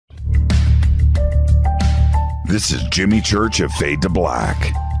This is Jimmy Church of Fade to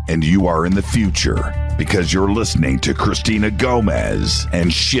Black, and you are in the future because you're listening to Cristina Gomez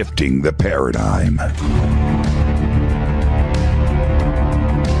and Shifting the Paradigm.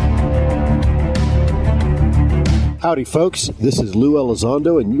 Howdy, folks. This is Lou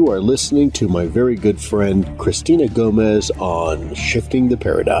Elizondo, and you are listening to my very good friend Cristina Gomez on Shifting the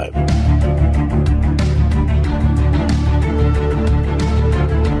Paradigm.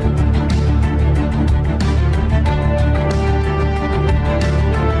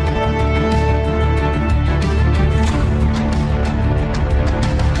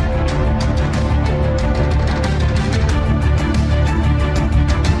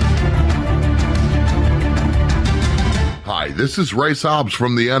 This is Ray Sobbs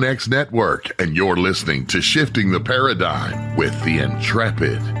from the UnX Network, and you're listening to Shifting the Paradigm with the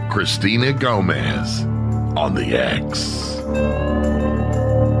intrepid Cristina Gomez on the X.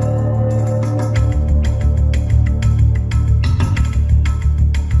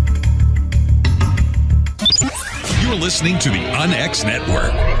 You're listening to the UnX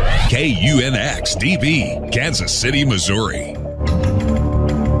Network, KUNX-DB, Kansas City, Missouri.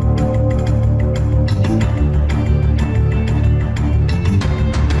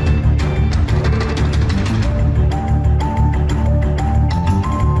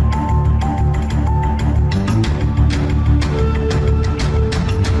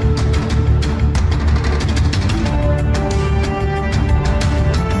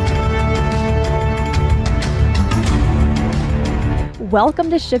 Welcome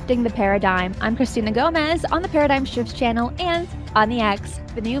to Shifting the Paradigm. I'm Cristina Gomez on the Paradigm Shifts channel and on the X,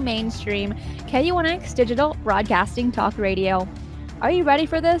 the new mainstream KUNX digital broadcasting talk radio. Are you ready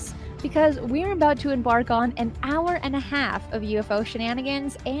for this? Because we're about to embark on an hour and a half of UFO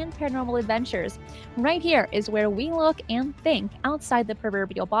shenanigans and paranormal adventures. Right here is where we look and think outside the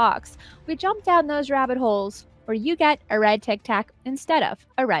proverbial box. We jump down those rabbit holes where you get a red Tic Tac instead of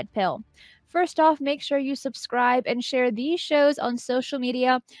a red pill. First off, make sure you subscribe and share these shows on social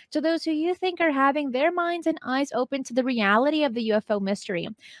media to those who you think are having their minds and eyes open to the reality of the UFO mystery.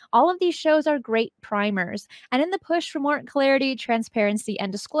 All of these shows are great primers, and in the push for more clarity, transparency, and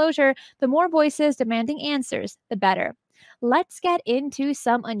disclosure, the more voices demanding answers, the better. Let's get into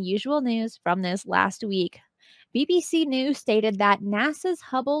some unusual news from this last week. BBC News stated that NASA's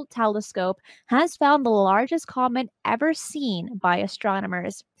Hubble telescope has found the largest comet ever seen by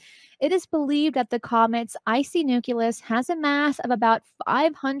astronomers. It is believed that the comet's icy nucleus has a mass of about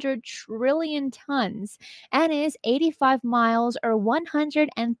 500 trillion tons and is 85 miles or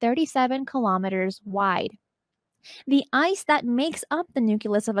 137 kilometers wide. The ice that makes up the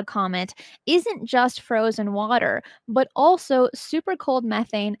nucleus of a comet isn't just frozen water, but also super cold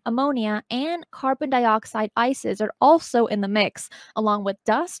methane, ammonia, and carbon dioxide ices are also in the mix, along with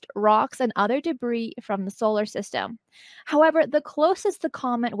dust, rocks, and other debris from the solar system. However, the closest the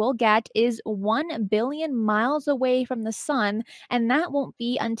comet will get is 1 billion miles away from the sun, and that won't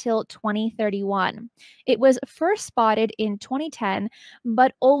be until 2031. It was first spotted in 2010,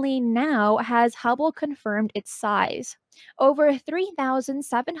 but only now has Hubble confirmed its size. Over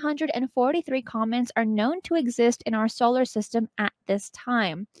 3,743 comets are known to exist in our solar system at this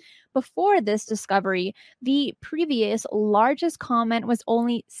time. Before this discovery, the previous largest comet was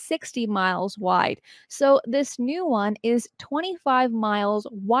only 60 miles wide. So this new one is 25 miles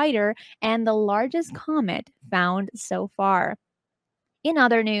wider and the largest comet found so far. In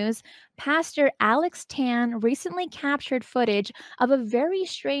other news, Pastor Alex Tan recently captured footage of a very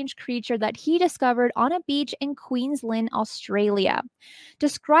strange creature that he discovered on a beach in Queensland, Australia.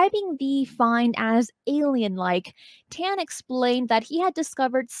 Describing the find as alien-like, Tan explained that he had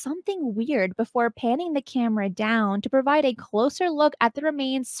discovered something weird before panning the camera down to provide a closer look at the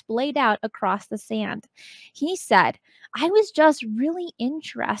remains splayed out across the sand. He said, "I was just really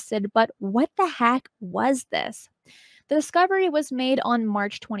interested, but what the heck was this?" The discovery was made on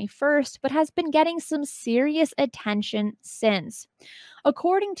March 21st, but has been getting some serious attention since.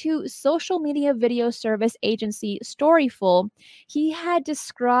 According to social media video service agency Storyful, he had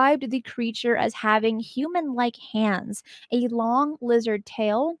described the creature as having human-like hands, a long lizard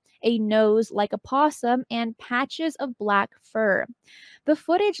tail, a nose like a possum, and patches of black fur. The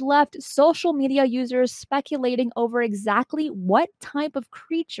footage left social media users speculating over exactly what type of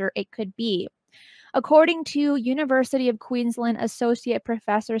creature it could be. According to University of Queensland Associate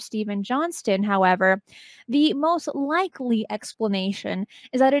Professor Stephen Johnston, however, the most likely explanation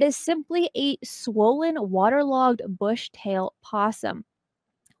is that it is simply a swollen, waterlogged bush-tail possum.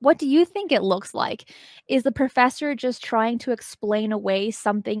 What do you think it looks like? Is the professor just trying to explain away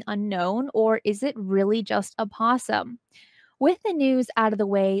something unknown, or is it really just a possum? With the news out of the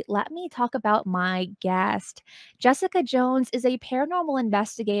way, let me talk about my guest. Jessica Jones is a paranormal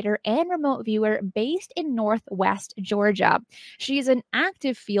investigator and remote viewer based in Northwest Georgia. She is an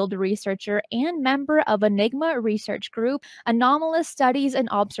active field researcher and member of Enigma Research Group, Anomalous Studies and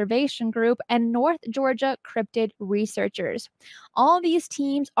Observation Group, and North Georgia Cryptid Researchers. All these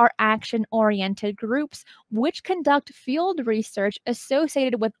teams are action-oriented groups which conduct field research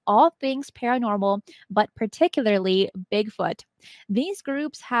associated with all things paranormal, but particularly Bigfoot. These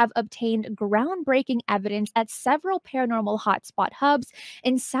groups have obtained groundbreaking evidence at several paranormal hotspot hubs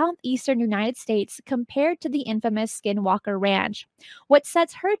in southeastern United States compared to the infamous Skinwalker Ranch. What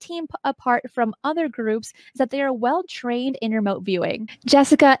sets her team apart from other groups is that they are well trained in remote viewing.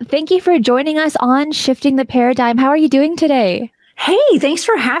 Jessica, thank you for joining us on Shifting the Paradigm. How are you doing today? Hey, thanks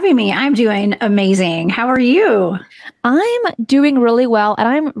for having me. I'm doing amazing. How are you? I'm doing really well, and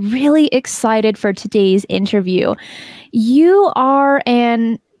I'm really excited for today's interview. You are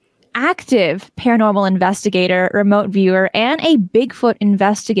an active paranormal investigator, remote viewer, and a Bigfoot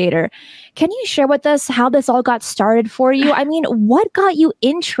investigator. Can you share with us how this all got started for you? I mean, what got you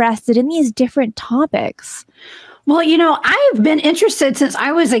interested in these different topics? Well, I've been interested since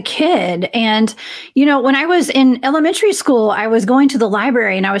I was a kid. And, when I was in elementary school, I was going to the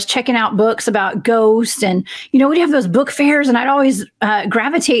library and I was checking out books about ghosts. And, we'd have those book fairs and I'd always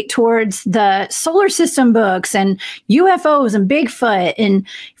gravitate towards the solar system books and UFOs and Bigfoot and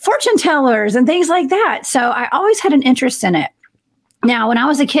fortune tellers and things like that. So I always had an interest in it. Now, when I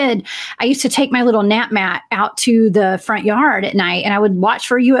was a kid, I used to take my little nap mat out to the front yard at night and I would watch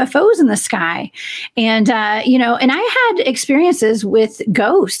for UFOs in the sky. And, and I had experiences with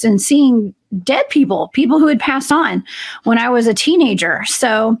ghosts and seeing dead people who had passed on when I was a teenager.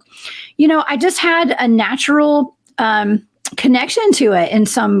 So, I just had a natural connection to it in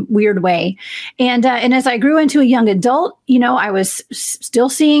some weird way. And as I grew into a young adult, I was still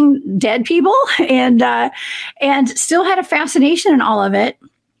seeing dead people and still had a fascination in all of it.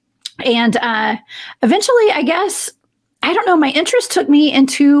 And eventually, I guess, I don't know, my interest took me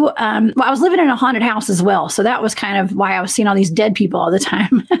into, I was living in a haunted house as well. So that was kind of why I was seeing all these dead people all the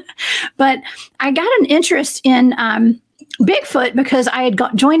time. But I got an interest in Bigfoot because I had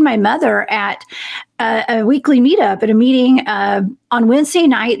joined my mother at a weekly meetup at a meeting on Wednesday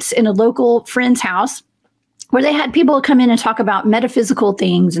nights in a local friend's house where they had people come in and talk about metaphysical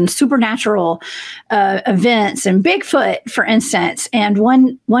things and supernatural events and Bigfoot, for instance. And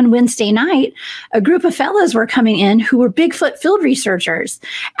one Wednesday night, a group of fellas were coming in who were Bigfoot field researchers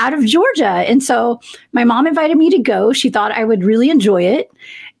out of Georgia. And so my mom invited me to go. She thought I would really enjoy it.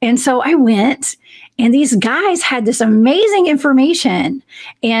 And so I went. And these guys had this amazing information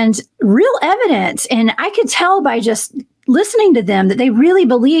and real evidence. And I could tell by just listening to them that they really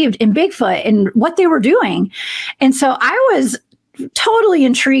believed in Bigfoot and what they were doing. And so I was totally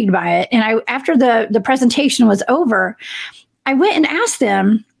intrigued by it. And after the presentation was over, I went and asked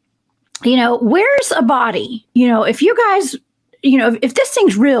them, where's a body? If you guys, if this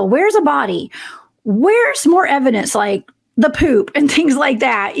thing's real, where's a body? Where's more evidence like the poop and things like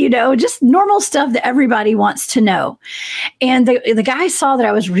that, just normal stuff that everybody wants to know. And the guys saw that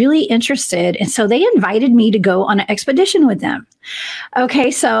I was really interested. And so they invited me to go on an expedition with them. Okay.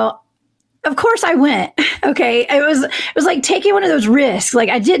 So of course I went. Okay. It was like taking one of those risks. Like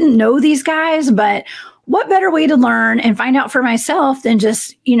I didn't know these guys, but what better way to learn and find out for myself than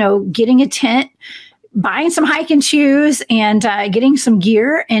just, getting a tent, buying some hiking shoes and getting some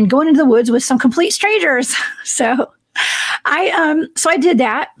gear and going into the woods with some complete strangers. So I did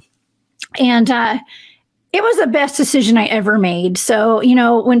that, and it was the best decision I ever made. So,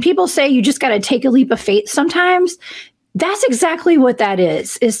 when people say you just got to take a leap of faith, sometimes that's exactly what that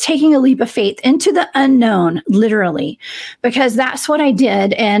is taking a leap of faith into the unknown, literally, because that's what I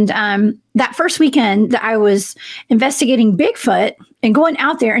did. And that first weekend that I was investigating Bigfoot and going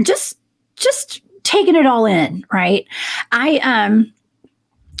out there and just taking it all in, right?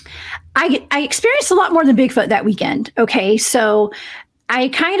 I experienced a lot more than Bigfoot that weekend. Okay. So I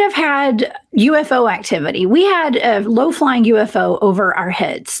kind of had UFO activity. We had a low-flying UFO over our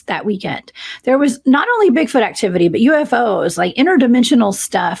heads that weekend. There was not only Bigfoot activity, but UFOs, like interdimensional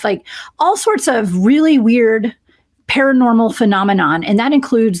stuff, like all sorts of really weird paranormal phenomenon. And that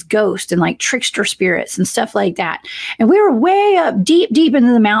includes ghosts and like trickster spirits and stuff like that. And we were way up deep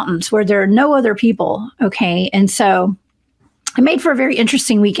into the mountains where there are no other people. Okay. And so it made for a very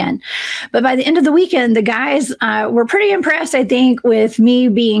interesting weekend. But by the end of the weekend, the guys were pretty impressed, I think, with me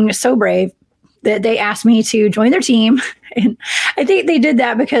being so brave that they asked me to join their team. And I think they did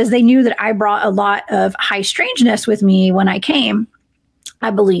that because they knew that I brought a lot of high strangeness with me when I came.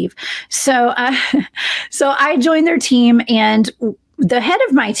 I believe. So, so I joined their team, and the head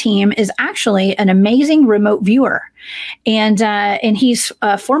of my team is actually an amazing remote viewer, and he's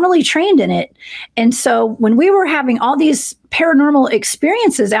formally trained in it. And so when we were having all these paranormal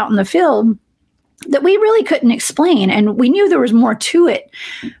experiences out in the field that we really couldn't explain, and we knew there was more to it,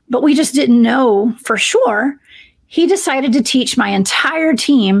 but we just didn't know for sure, he decided to teach my entire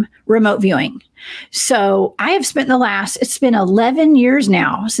team remote viewing. So I have spent it's been 11 years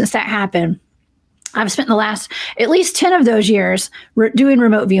now since that happened. I've spent the last at least 10 of those years doing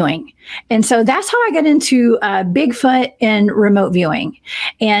remote viewing. And so that's how I got into Bigfoot and remote viewing.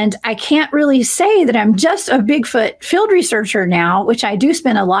 And I can't really say that I'm just a Bigfoot field researcher now, which I do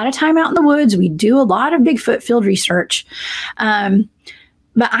spend a lot of time out in the woods. We do a lot of Bigfoot field research.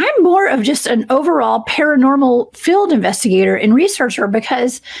 But I'm more of just an overall paranormal field investigator and researcher,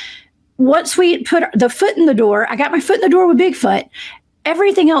 because once we put the foot in the door, I got my foot in the door with Bigfoot,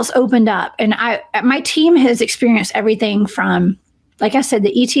 everything else opened up. And my team has experienced everything from, like I said,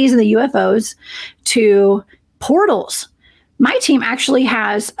 the ETs and the UFOs to portals. My team actually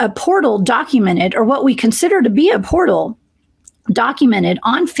has a portal documented, or what we consider to be a portal documented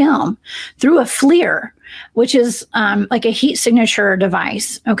on film through a FLIR, which is like a heat signature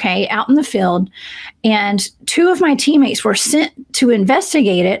device, okay, out in the field. And 2 of my teammates were sent to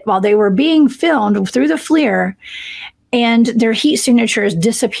investigate it while they were being filmed through the FLIR, and their heat signatures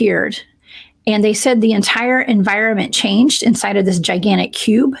disappeared. And they said the entire environment changed inside of this gigantic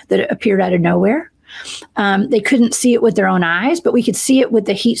cube that appeared out of nowhere. They couldn't see it with their own eyes, but we could see it with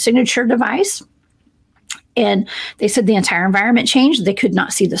the heat signature device. And they said the entire environment changed. They could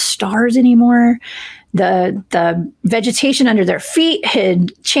not see the stars anymore. The vegetation under their feet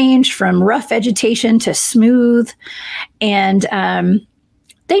had changed from rough vegetation to smooth. And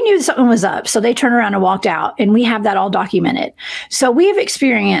they knew something was up. So they turned around and walked out. And we have that all documented. So we've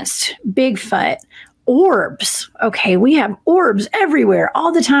experienced Bigfoot, orbs. Okay, we have orbs everywhere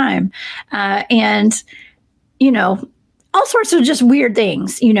all the time. And, you know, all sorts of just weird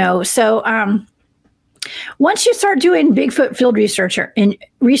things, you know. So once you start doing Bigfoot field research and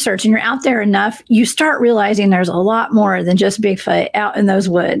you're out there enough, you start realizing there's a lot more than just Bigfoot out in those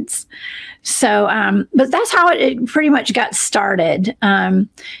woods. So, but that's how it pretty much got started.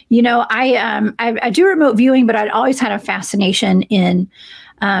 You know, I do remote viewing, but I'd always had a fascination in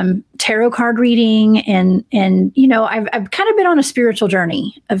tarot card reading, and you know, I've kind of been on a spiritual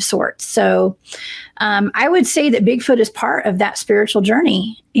journey of sorts. So I would say that Bigfoot is part of that spiritual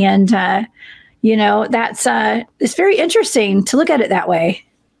journey, and you know, that's it's very interesting to look at it that way.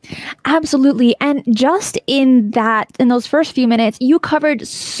 Absolutely. And just in those first few minutes, you covered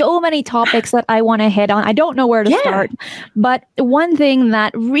so many topics that I want to hit on. I don't know where to start, but one thing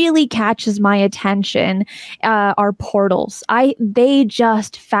that really catches my attention are portals. They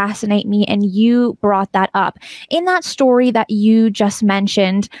just fascinate me, and you brought that up. In that story that you just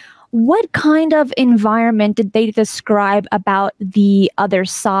mentioned, what kind of environment did they describe about the other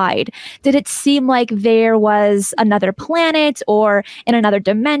side? Did it seem like there was another planet or in another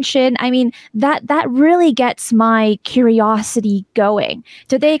dimension? I mean, that really gets my curiosity going.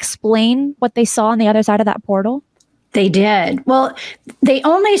 Did they explain what they saw on the other side of that portal? They did. Well, they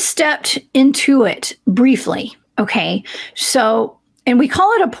only stepped into it briefly. Okay. So, and we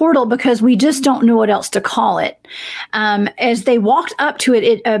call it a portal because we just don't know what else to call it. As they walked up to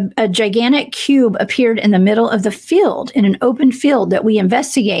it, a gigantic cube appeared in the middle of the field, in an open field that we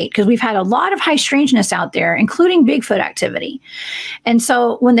investigate, because we've had a lot of high strangeness out there, including Bigfoot activity. And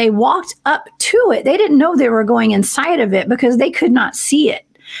so when they walked up to it, they didn't know they were going inside of it because they could not see it.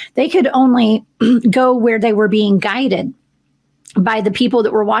 They could only go where they were being guided by the people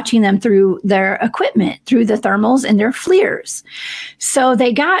that were watching them through their equipment, through the thermals and their FLIRs. So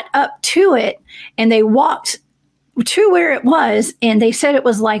they got up to it and they walked to where it was, and they said it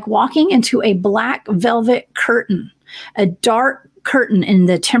was like walking into a black velvet curtain, a dark curtain, and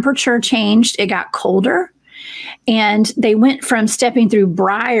the temperature changed. It got colder. And they went from stepping through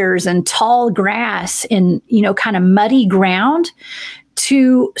briars and tall grass and, you know, kind of muddy ground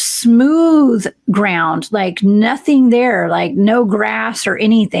to smooth ground, like nothing there, like no grass or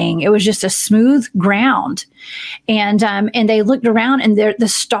anything. It was just a smooth ground. And they looked around, and the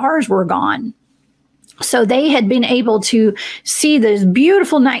stars were gone. So they had been able to see this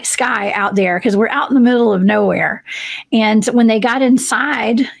beautiful night sky out there, because we're out in the middle of nowhere. And when they got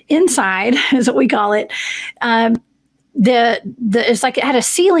inside is what we call it, it's like it had a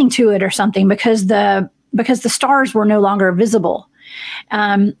ceiling to it or something, because the stars were no longer visible.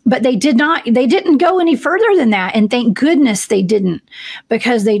 But they didn't go any further than that. And thank goodness they didn't,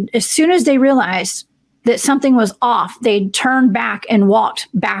 because as soon as they realized that something was off, they'd turn back and walked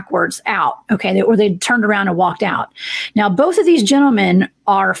backwards out. Okay. Or they'd turned around and walked out. Now, both of these gentlemen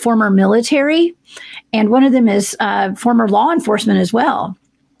are former military, and one of them is former law enforcement as well.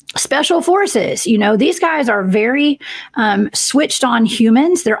 Special forces, these guys are very switched on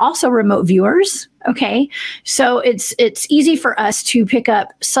humans. They're also remote viewers. Okay. So it's easy for us to pick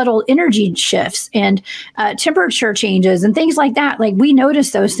up subtle energy shifts and temperature changes and things like that. Like, we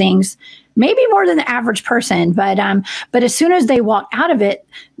notice those things maybe more than the average person, but as soon as they walked out of it,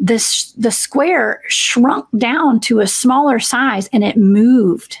 the square shrunk down to a smaller size and it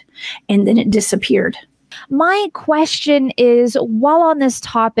moved, and then it disappeared. My question is, while on this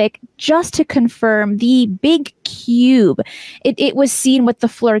topic, just to confirm, the big cube, it was seen with the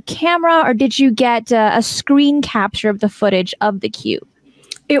FLIR camera, or did you get a screen capture of the footage of the cube?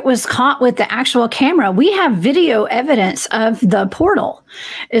 It was caught with the actual camera. We have video evidence of the portal,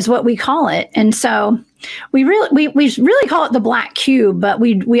 is what we call it. And so we really call it the black cube, but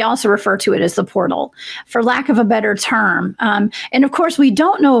we also refer to it as the portal, for lack of a better term. And of course, we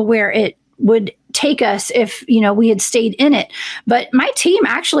don't know where it would take us if we had stayed in it, but my team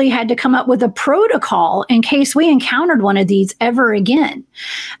actually had to come up with a protocol in case we encountered one of these ever again,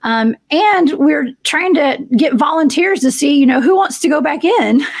 and we're trying to get volunteers to see who wants to go back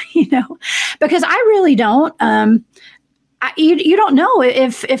in, because I really don't. You don't know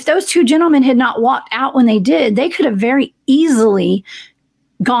if those two gentlemen had not walked out when they did, they could have very easily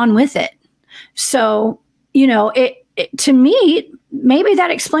gone with it. So to me, maybe that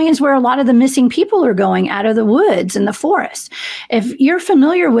explains where a lot of the missing people are going out of the woods and the forest. If you're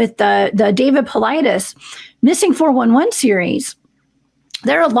familiar with the David Paulides Missing 411 series,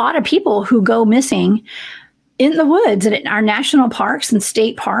 there are a lot of people who go missing in the woods and in our national parks and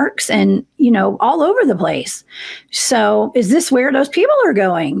state parks and, all over the place. So is this where those people are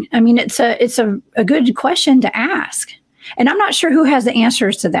going? I mean, it's a good question to ask. And I'm not sure who has the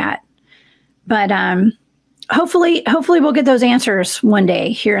answers to that, but, hopefully we'll get those answers one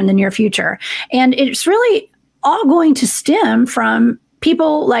day here in the near future. And it's really all going to stem from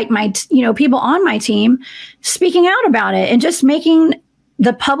people like people on my team speaking out about it and just making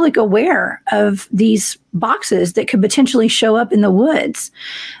the public aware of these boxes that could potentially show up in the woods.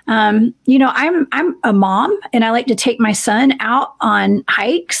 I'm a mom, and I like to take my son out on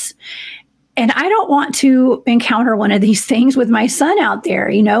hikes. And I don't want to encounter one of these things with my son out there.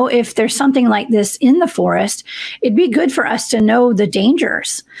 If there's something like this in the forest, it'd be good for us to know the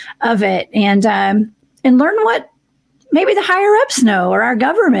dangers of it and learn what maybe the higher ups know, or our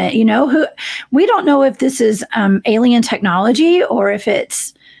government, who we don't know if this is alien technology, or if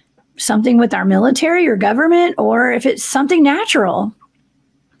it's something with our military or government, or if it's something natural.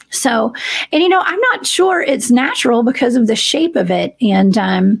 So, and I'm not sure it's natural because of the shape of it.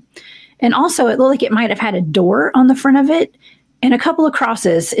 And also, it looked like it might have had a door on the front of it and a couple of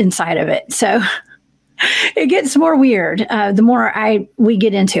crosses inside of it. So it gets more weird the more we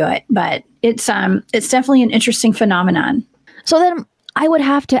get into it. But it's definitely an interesting phenomenon. So then I would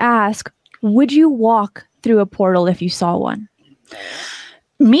have to ask, would you walk through a portal if you saw one?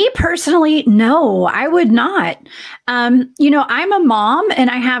 Me personally, no, I would not. I'm a mom and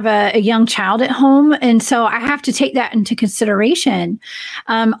I have a young child at home. And so I have to take that into consideration.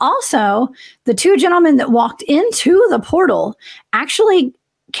 Also, the two gentlemen that walked into the portal actually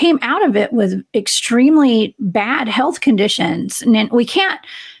came out of it with extremely bad health conditions. And we can't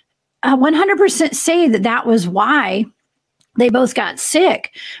 100% say that was why they both got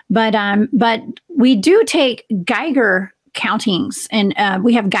sick. But we do take Geiger countings, and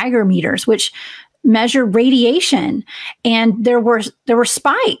we have Geiger meters, which measure radiation. And there were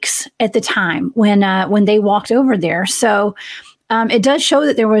spikes at the time when they walked over there. So it does show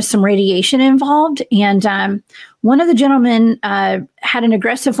that there was some radiation involved. And one of the gentlemen had an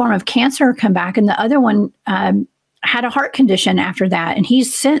aggressive form of cancer come back, and the other one had a heart condition after that, and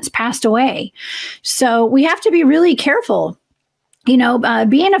he's since passed away. So we have to be really careful. Being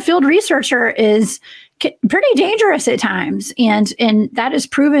a field researcher is pretty dangerous at times, and that is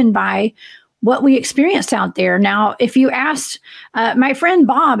proven by what we experienced out there. Now, if you asked, my friend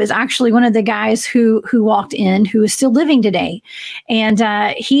Bob is actually one of the guys who walked in, who is still living today, and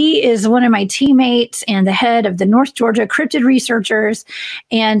he is one of my teammates and the head of the North Georgia Cryptid Researchers,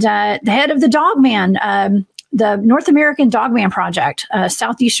 and the head of the Dogman, the North American Dogman Project,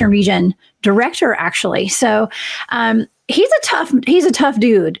 southeastern region director, actually. So he's a tough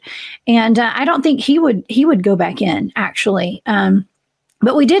dude, and I don't think he would go back in, actually.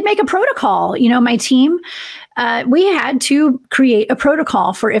 But we did make a protocol. My team we had to create a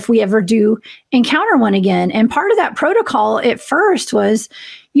protocol for if we ever do encounter one again. And part of that protocol at first was,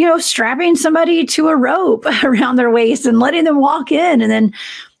 strapping somebody to a rope around their waist and letting them walk in, and then,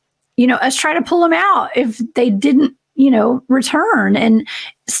 us try to pull them out if they didn't, return and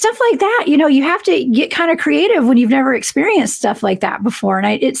stuff like that. You have to get kind of creative when you've never experienced stuff like that before.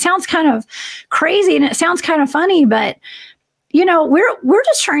 And it sounds kind of crazy and it sounds kind of funny, but we're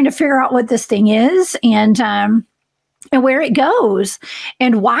just trying to figure out what this thing is and where it goes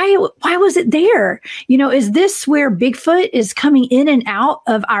and why was it there? Is this where Bigfoot is coming in and out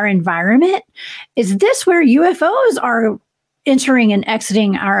of our environment? Is this where UFOs are entering and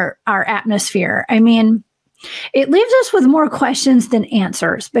exiting our atmosphere? I mean, it leaves us with more questions than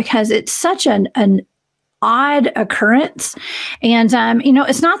answers because it's such an odd occurrence. And,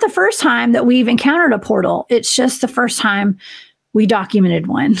 it's not the first time that we've encountered a portal. It's just the first time we documented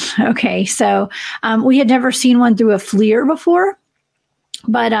one. Okay. So we had never seen one through a FLIR before.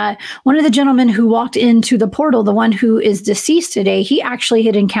 But one of the gentlemen who walked into the portal, the one who is deceased today, he actually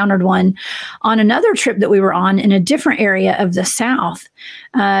had encountered one on another trip that we were on in a different area of the South.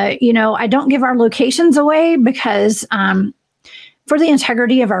 I don't give our locations away because for the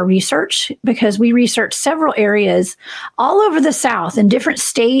integrity of our research, because we research several areas all over the South in different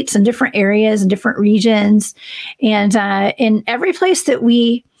states and different areas and different regions. And in every place that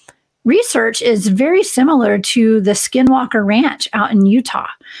we research is very similar to the Skinwalker Ranch out in Utah,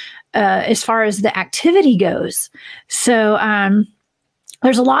 as far as the activity goes. So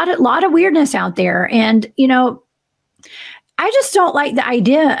there's a lot of weirdness out there, and I just don't like the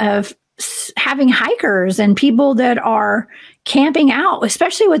idea of having hikers and people that are camping out,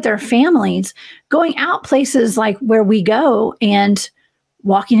 especially with their families, going out places like where we go and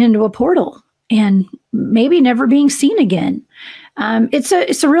walking into a portal and maybe never being seen again. It's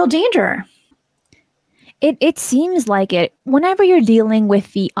a real danger. It seems like it. Whenever you're dealing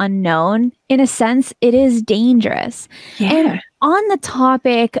with the unknown, in a sense, it is dangerous. Yeah. And on the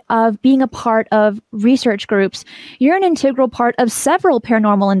topic of being a part of research groups, you're an integral part of several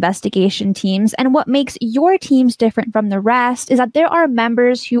paranormal investigation teams. And what makes your teams different from the rest is that there are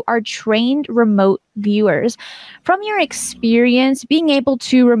members who are trained remote viewers. From your experience, being able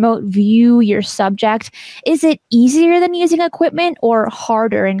to remote view your subject, is it easier than using equipment or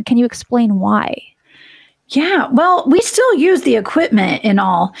harder? And can you explain why? Yeah, well, we still use the equipment and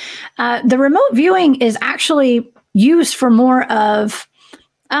all. The remote viewing is actually used for more of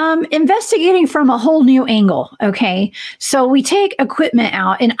investigating from a whole new angle. Okay, so we take equipment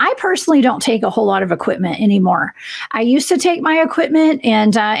out, and I personally don't take a whole lot of equipment anymore. I used to take my equipment,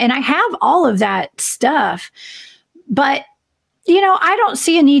 and I have all of that stuff, but I don't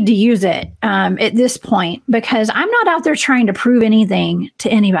see a need to use it at this point because I'm not out there trying to prove anything to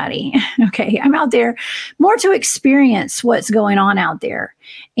anybody. Okay, I'm out there more to experience what's going on out there,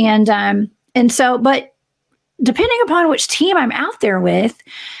 and so, but depending upon which team I'm out there with,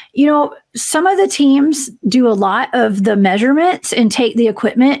 some of the teams do a lot of the measurements and take the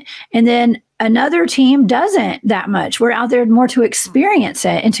equipment, and then another team doesn't that much. We're out there more to experience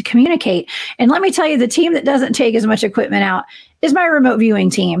it and to communicate. And let me tell you, the team that doesn't take as much equipment out is my remote viewing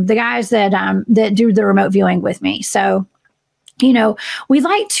team, the guys that do the remote viewing with me. So, we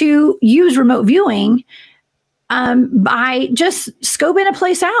like to use remote viewing by just scoping a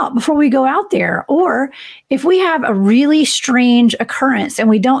place out before we go out there. Or if we have a really strange occurrence and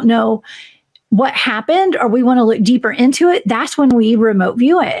we don't know what happened or we want to look deeper into it, that's when we remote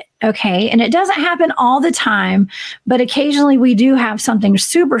view it. Okay. And it doesn't happen all the time, but occasionally we do have something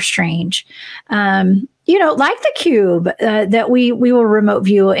super strange. Like the cube that we will remote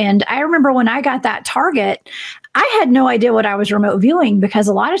view. And I remember when I got that target, I had no idea what I was remote viewing because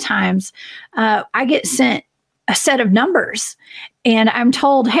a lot of times I get sent a set of numbers and I'm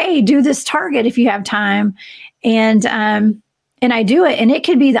told, hey, do this target if you have time. And I do it, and it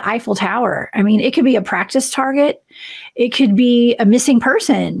could be the Eiffel Tower. I mean, it could be a practice target. It could be a missing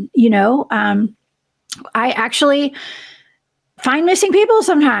person. I actually find missing people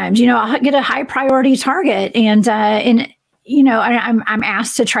sometimes. I'll get a high priority target, and I'm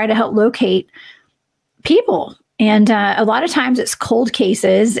asked to try to help locate people. And a lot of times it's cold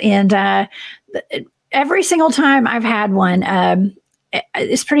cases, and every single time I've had one,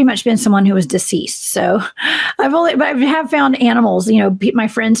 it's pretty much been someone who was deceased. So I have found animals, my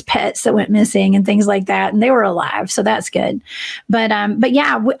friends' pets that went missing and things like that, and they were alive. So that's good. But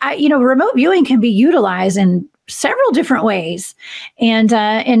yeah, remote viewing can be utilized in several different ways, and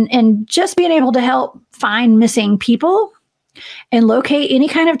just being able to help find missing people and locate any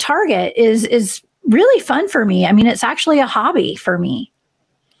kind of target is really fun for me. I mean, it's actually a hobby for me.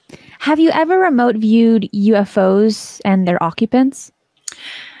 Have you ever remote viewed UFOs and their occupants?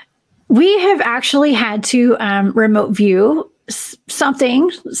 We have actually had to remote view something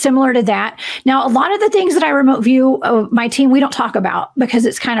similar to that. Now, a lot of the things that I remote view my team, we don't talk about because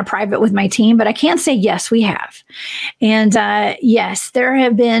it's kind of private with my team, but I can say, yes, we have. And yes, there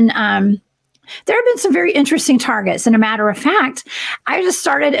have been some very interesting targets. And a matter of fact, I just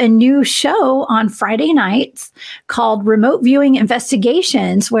started a new show on Friday nights called Remote Viewing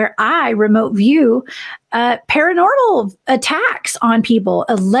Investigations, where I remote view paranormal attacks on people,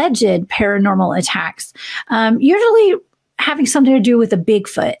 alleged paranormal attacks, usually having something to do with a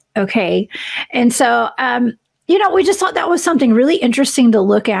Bigfoot. Okay. And so, we just thought that was something really interesting to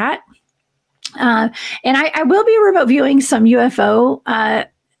look at. And I will be remote viewing some UFO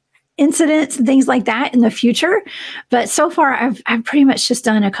incidents and things like that in the future. But so far, I've pretty much just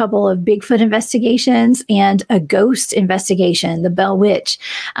done a couple of Bigfoot investigations and a ghost investigation, the Bell Witch.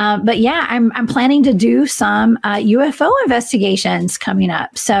 But yeah, I'm planning to do some UFO investigations coming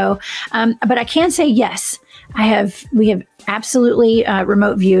up. So, but I can say, yes, we have absolutely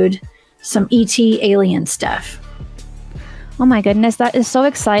remote viewed some ET alien stuff. Oh my goodness, that is so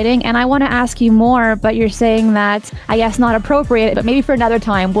exciting. And I want to ask you more, but you're saying that, I guess, not appropriate, but maybe for another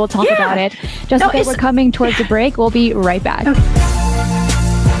time we'll talk about it. Just because we're coming towards the break, we'll be right back. Okay.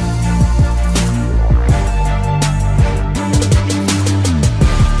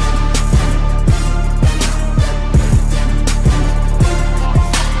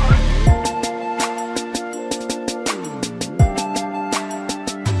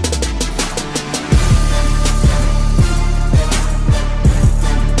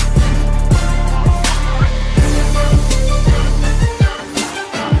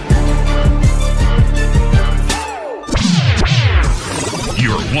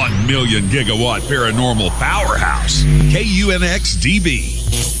 Million gigawatt paranormal powerhouse, KUNX-DB,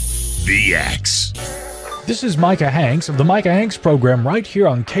 The X. This is Micah Hanks of the Micah Hanks program right here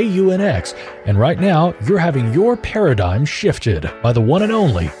on KUNX. And right now, you're having your paradigm shifted by the one and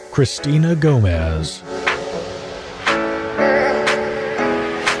only Cristina Gomez.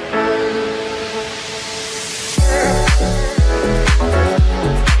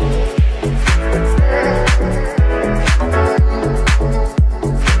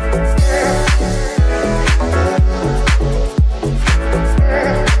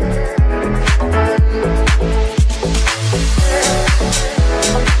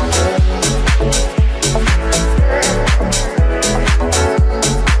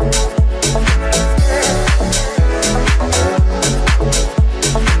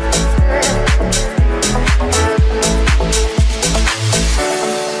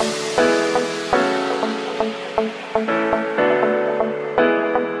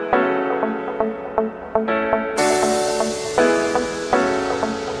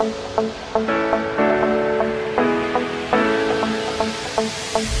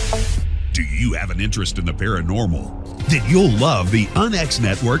 Interest in the paranormal? Then you'll love the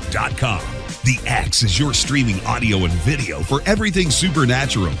unxnetwork.com. The X is your streaming audio and video for everything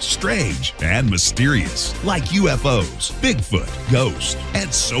supernatural, strange, and mysterious, like UFOs, Bigfoot, ghosts,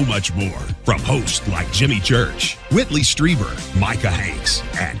 and so much more. From hosts like Jimmy Church, Whitley Strieber, Micah Hanks,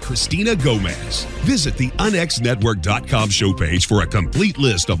 and Cristina Gomez. Visit the unxnetwork.com show page for a complete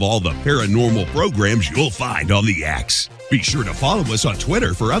list of all the paranormal programs you'll find on the X. Be sure to follow us on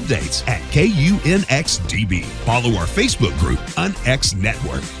Twitter for updates at KUNXDB. Follow our Facebook group, UNX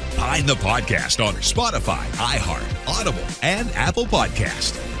Network. Find the podcast on Spotify, iHeart, Audible, and Apple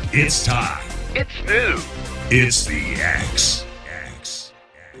Podcast. It's time. It's new. It's the X.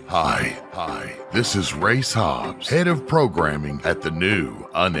 Hi. This is Race Hobbs, head of programming at the new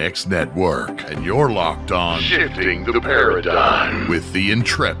UNX Network, and you're locked on Shifting the Paradigm with the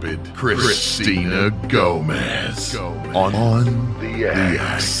intrepid Cristina Gomez on the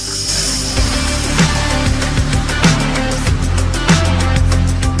X.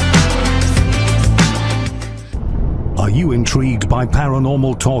 Are you intrigued by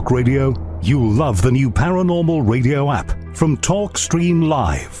Paranormal Talk Radio? You'll love the new Paranormal Radio app from TalkStream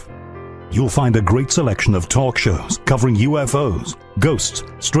Live. You'll find a great selection of talk shows covering UFOs, ghosts,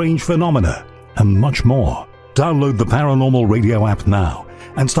 strange phenomena, and much more. Download the Paranormal Radio app now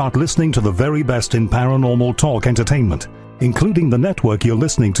and start listening to the very best in paranormal talk entertainment, including the network you're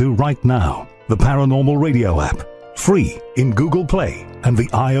listening to right now, the Paranormal Radio app, free in Google Play and the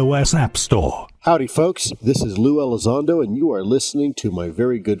iOS App Store. Howdy, folks. This is Lou Elizondo, and you are listening to my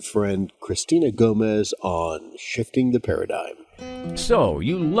very good friend Cristina Gomez on Shifting the Paradigm. So,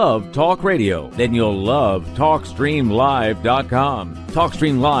 you love talk radio? Then you'll love TalkStreamLive.com.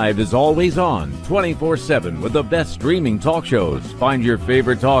 TalkStream Live is always on, 24/7, with the best streaming talk shows. Find your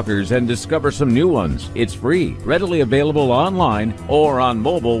favorite talkers and discover some new ones. It's free, readily available online or on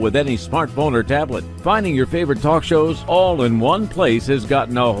mobile with any smartphone or tablet. Finding your favorite talk shows all in one place has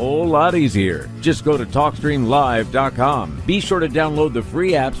gotten a whole lot easier. Just go to TalkStreamLive.com. Be sure to download the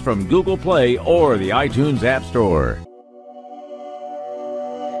free apps from Google Play or the iTunes App Store.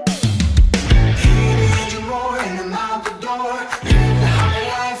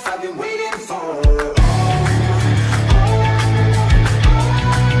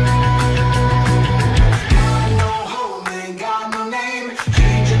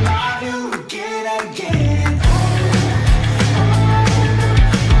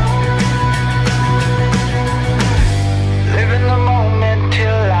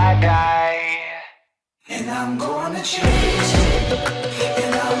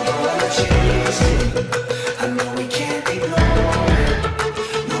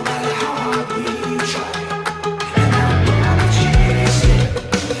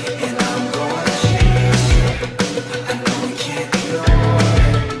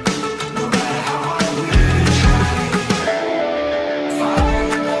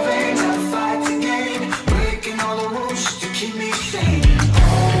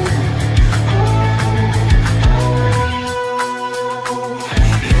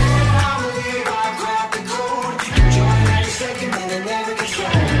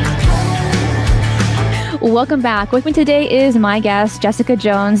 Welcome back. With me today is my guest, Jessica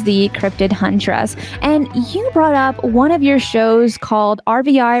Jones, the Cryptid Huntress. And you brought up one of your shows called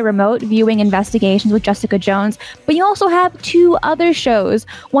RVI Remote Viewing Investigations with Jessica Jones, but you also have two other shows,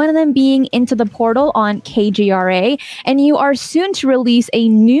 one of them being Into the Portal on KGRA, and you are soon to release a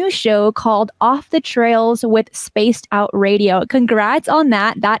new show called Off the Trails with Spaced Out Radio. Congrats on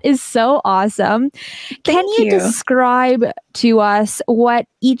that. That is so awesome. Can you describe to us what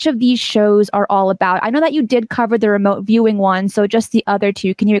each of these shows are all about? I know that you did cover the remote viewing one, so just the other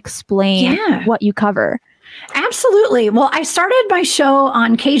two. Can you explain what you cover? Absolutely. Well, I started my show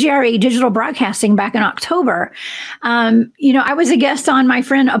on KGRA Digital Broadcasting back in October. I was a guest on my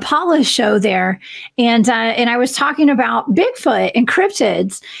friend Apollo's show there, and I was talking about Bigfoot and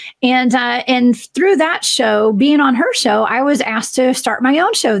cryptids, and through that show, being on her show, I was asked to start my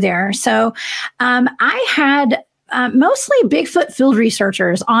own show there. So I had mostly Bigfoot field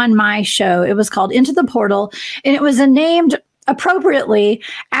researchers on my show. It was called Into the Portal, and it was named appropriately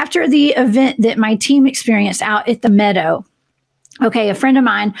after the event that my team experienced out at the Meadow. Okay, a friend of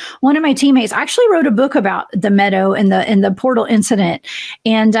mine, one of my teammates, actually wrote a book about the Meadow and the portal incident,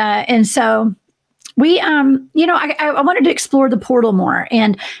 and so we, I wanted to explore the portal more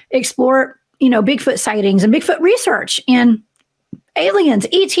and explore, Bigfoot sightings and Bigfoot research and aliens,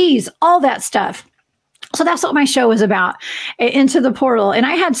 ETs, all that stuff. So that's what my show was about, Into the Portal. And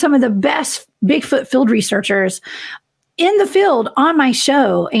I had some of the best Bigfoot field researchers in the field on my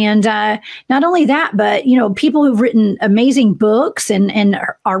show. And not only that, but, people who've written amazing books and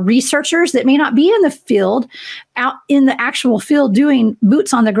are researchers that may not be in the field, out in the actual field doing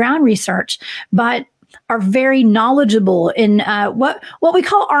boots on the ground research, but are very knowledgeable in what we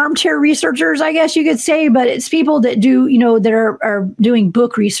call armchair researchers, I guess you could say, but it's people that do, that are doing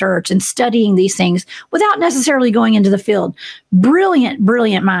book research and studying these things without necessarily going into the field. Brilliant,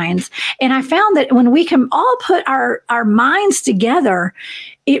 brilliant minds. And I found that when we can all put our minds together,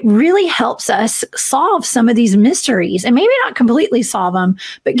 it really helps us solve some of these mysteries, and maybe not completely solve them,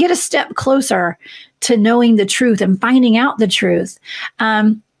 but get a step closer to knowing the truth and finding out the truth.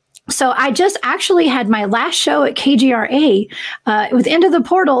 So I just actually had my last show at KGRA with Into the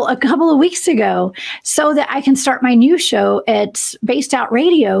Portal a couple of weeks ago, so that I can start my new show at Spaced Out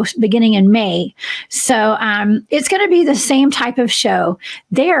Radio beginning in May. So it's going to be the same type of show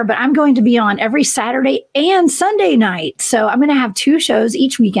there, but I'm going to be on every Saturday and Sunday night. So I'm going to have two shows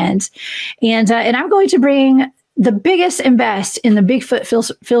each weekend, and I'm going to bring the biggest and best in the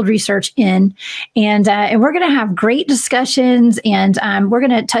Bigfoot field research in, and we're going to have great discussions, and we're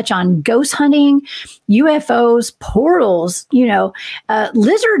going to touch on ghost hunting, UFOs, portals,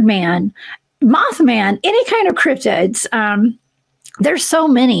 lizard man, Mothman, any kind of cryptids. There's so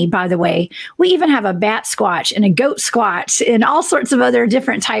many, by the way. We even have a bat squatch and a goat squatch and all sorts of other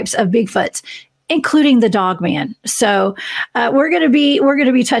different types of Bigfoots, including the Dogman. So we're going to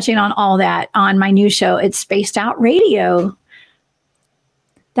be touching on all that on my new show. It's Spaced Out Radio.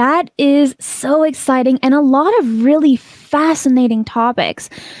 That is so exciting, and a lot of really fascinating topics.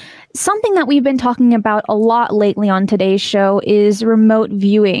 Something that we've been talking about a lot lately on today's show is remote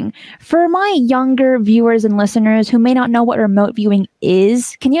viewing. For my younger viewers and listeners who may not know what remote viewing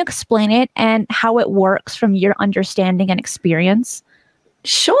is, can you explain it and how it works from your understanding and experience?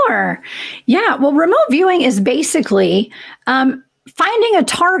 Sure. Yeah. Well, remote viewing is basically finding a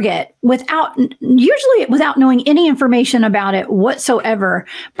target usually without knowing any information about it whatsoever,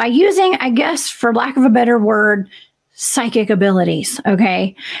 by using, I guess, for lack of a better word, psychic abilities.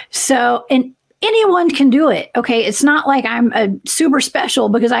 Okay. So, and anyone can do it. Okay. It's not like I'm a super special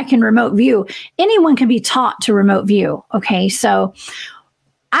because I can remote view. Anyone can be taught to remote view. Okay. So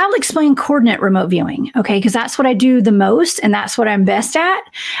I'll explain coordinate remote viewing, okay, because that's what I do the most and that's what I'm best at.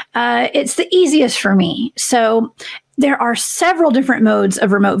 It's the easiest for me. So there are several different modes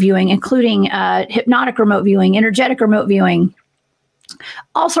of remote viewing, including hypnotic remote viewing, energetic remote viewing,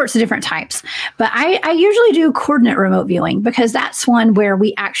 all sorts of different types. But I usually do coordinate remote viewing because that's one where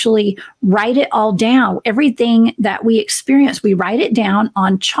we actually write it all down. Everything that we experience, we write it down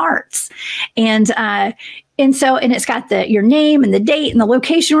on charts. And it's got your name and the date and the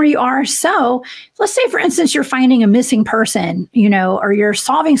location where you are. So let's say, for instance, you're finding a missing person, or you're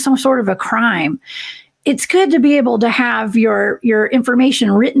solving some sort of a crime. It's good to be able to have your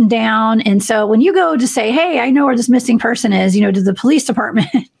information written down. And so when you go to say, hey, I know where this missing person is, to the police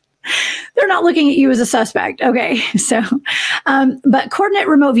department, they're not looking at you as a suspect. Okay. So, but coordinate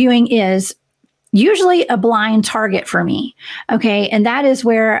remote viewing is usually a blind target for me. Okay. And that is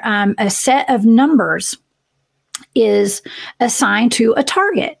where a set of numbers is assigned to a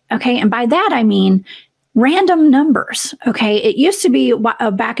target. Okay. And by that, I mean random numbers. Okay. It used to be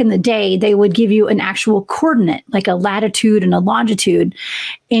back in the day, they would give you an actual coordinate, like a latitude and a longitude,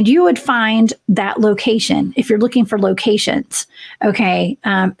 and you would find that location if you're looking for locations. Okay.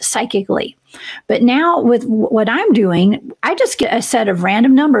 Psychically. But now with what I'm doing, I just get a set of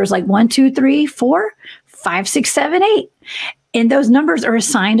random numbers like 1, 2, 3, 4, 5, 6, 7, 8. And those numbers are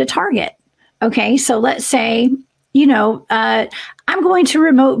assigned a target. Okay. So let's say, I'm going to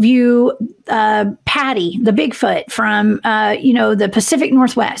remote view Patty, the Bigfoot from, the Pacific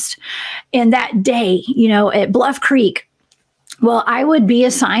Northwest. And that day, at Bluff Creek, well, I would be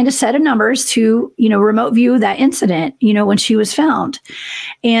assigned a set of numbers to, remote view that incident, when she was found.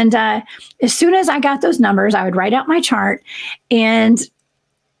 And as soon as I got those numbers, I would write out my chart. And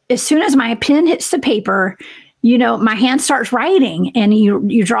as soon as my pen hits the paper, my hand starts writing, and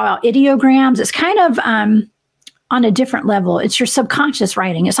you draw out ideograms. It's kind of on a different level. It's your subconscious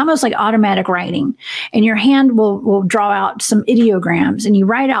writing. It's almost like automatic writing. And your hand will draw out some ideograms, and you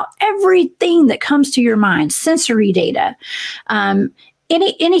write out everything that comes to your mind, sensory data,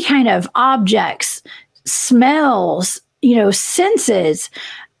 any kind of objects, smells, senses,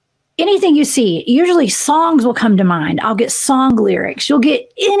 anything you see. Usually songs will come to mind. I'll get song lyrics. You'll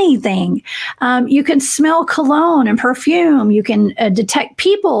get anything. You can smell cologne and perfume. You can detect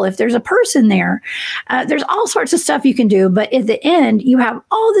people if there's a person there. There's all sorts of stuff you can do. But at the end, you have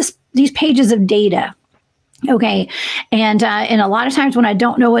all these pages of data. Okay. And a lot of times when I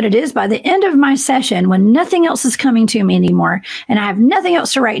don't know what it is, by the end of my session, when nothing else is coming to me anymore, and I have nothing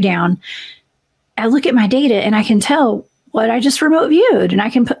else to write down, I look at my data and I can tell what I just remote viewed, and I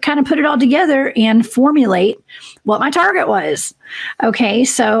can put it all together and formulate what my target was. Okay.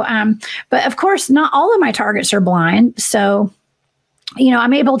 So, but of course, not all of my targets are blind. So,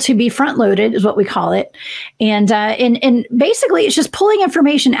 I'm able to be front loaded is what we call it. And basically it's just pulling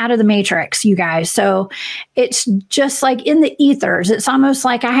information out of the matrix, you guys. So it's just like in the ethers. It's almost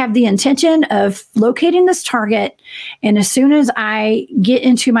like I have the intention of locating this target. And as soon as I get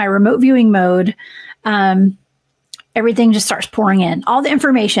into my remote viewing mode, everything just starts pouring in. All the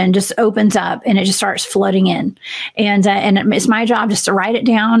information just opens up and it just starts flooding in. And it's my job just to write it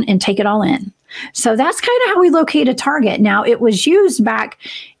down and take it all in. So that's kind of how we locate a target. Now, it was used back,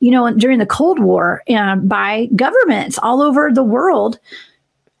 during the Cold War by governments all over the world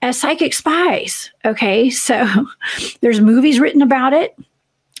as psychic spies. Okay, so there's movies written about it.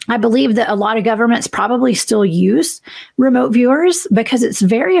 I believe that a lot of governments probably still use remote viewers because it's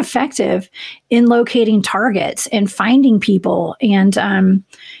very effective in locating targets and finding people and,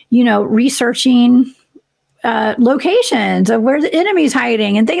 researching locations of where the enemy's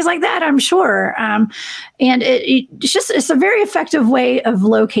hiding and things like that, I'm sure. And it's a very effective way of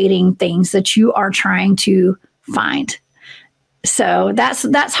locating things that you are trying to find. So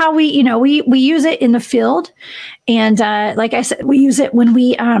that's how we use it in the field. And like I said, we use it when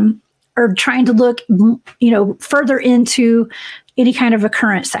we are trying to look, further into any kind of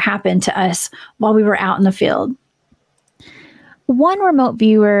occurrence that happened to us while we were out in the field. One remote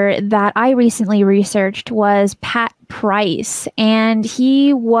viewer that I recently researched was Pat Price, and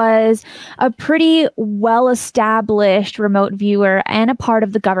he was a pretty well-established remote viewer and a part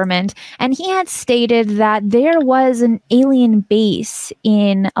of the government, and he had stated that there was an alien base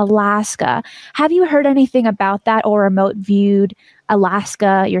in Alaska. Have you heard anything about that or remote viewed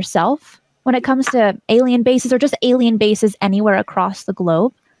Alaska yourself when it comes to alien bases or just alien bases anywhere across the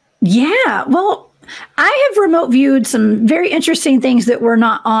globe? Yeah, well, I have remote viewed some very interesting things that were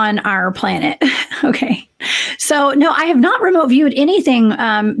not on our planet. Okay. So, no, I have not remote viewed anything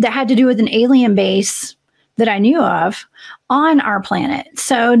that had to do with an alien base that I knew of on our planet.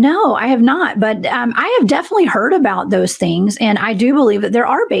 So, no, I have not. But I have definitely heard about those things. And I do believe that there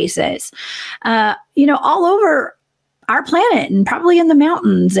are bases, all over our planet and probably in the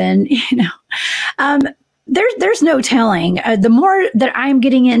mountains. And, There's no telling. The more that I'm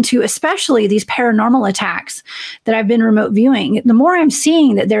getting into, especially these paranormal attacks that I've been remote viewing, the more I'm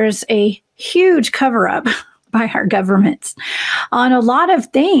seeing that there's a huge cover up by our governments on a lot of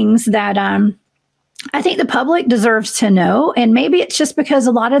things that I think the public deserves to know. And maybe it's just because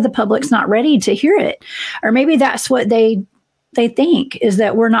a lot of the public's not ready to hear it. Or maybe that's what they think, is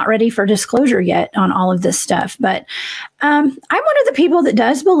that we're not ready for disclosure yet on all of this stuff. But I'm one of the people that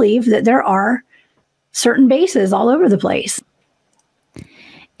does believe that there are certain bases all over the place.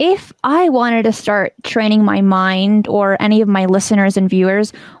 If I wanted to start training my mind, or any of my listeners and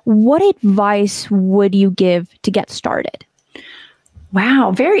viewers, what advice would you give to get started?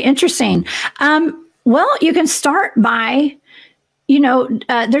 Wow, very interesting. Well, you can start by,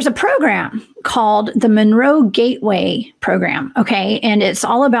 there's a program called the Monroe Gateway program. Okay. And it's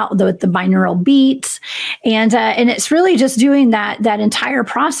all about the binaural beats. And it's really just doing that entire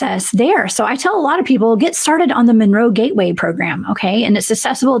process there. So I tell a lot of people, get started on the Monroe Gateway program. Okay. And it's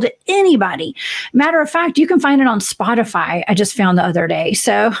accessible to anybody. Matter of fact, you can find it on Spotify. I just found the other day.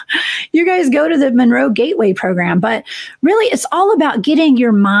 So you guys go to the Monroe Gateway program, but really it's all about getting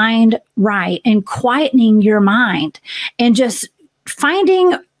your mind right and quietening your mind and just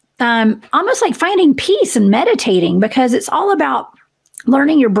finding almost like finding peace and meditating, because it's all about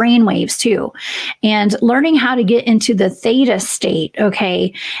learning your brain waves too, and learning how to get into the theta state.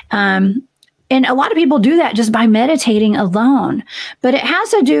 Okay. And a lot of people do that just by meditating alone, but it has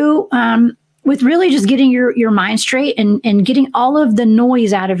to do with really just getting your mind straight and getting all of the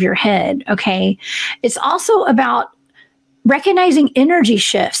noise out of your head. Okay. It's also about recognizing energy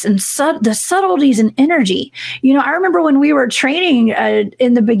shifts and the subtleties in energy. I remember when we were training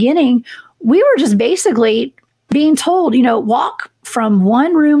in the beginning, we were just basically being told, walk from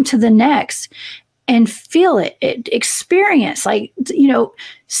one room to the next and feel it, experience,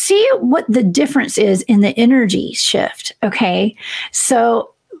 see what the difference is in the energy shift. Okay.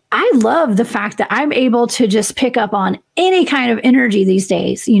 So I love the fact that I'm able to just pick up on any kind of energy these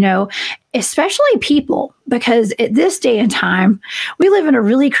days, especially people, because at this day and time, we live in a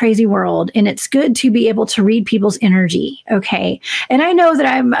really crazy world, and it's good to be able to read people's energy. Okay. And I know that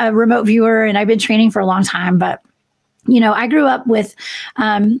I'm a remote viewer and I've been training for a long time, but, I grew up with,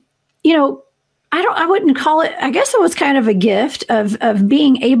 I wouldn't call it, I guess it was kind of a gift of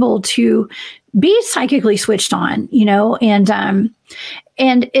being able to be psychically switched on,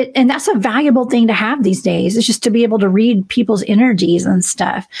 and that's a valuable thing to have these days. It's just to be able to read people's energies and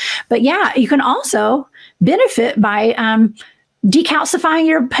stuff. But yeah, you can also benefit by decalcifying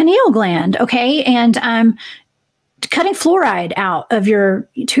your pineal gland, okay, and cutting fluoride out of your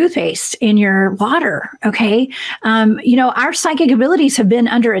toothpaste in your water. Okay. Our psychic abilities have been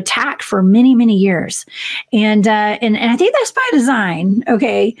under attack for many, many years. And I think that's by design.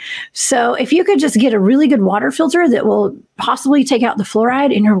 Okay. So if you could just get a really good water filter that will possibly take out the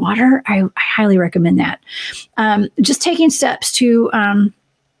fluoride in your water, I highly recommend that. Just taking steps to,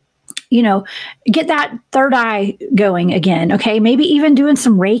 get that third eye going again. Okay. Maybe even doing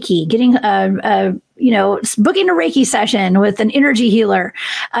some Reiki, getting booking a Reiki session with an energy healer,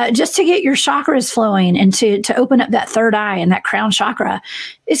 just to get your chakras flowing and to open up that third eye and that crown chakra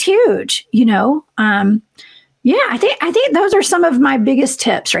is huge. I think those are some of my biggest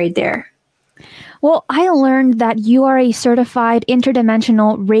tips right there. Well, I learned that you are a certified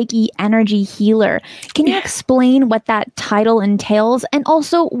interdimensional Reiki energy healer. Can you explain what that title entails? And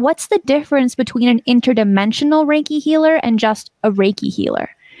also, what's the difference between an interdimensional Reiki healer and just a Reiki healer?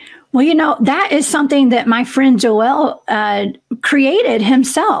 Well, that is something that my friend Joel created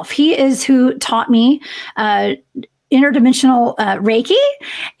himself. He is who taught me interdimensional Reiki,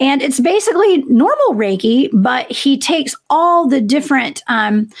 and it's basically normal Reiki, but he takes all the different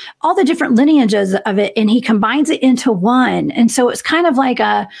lineages of it and he combines it into one. And so it's kind of like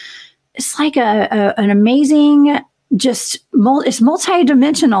an amazing just it's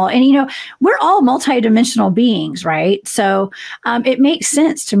multidimensional, and we're all multidimensional beings, right? So it makes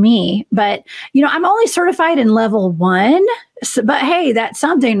sense to me. But I'm only certified in level 1, but hey, that's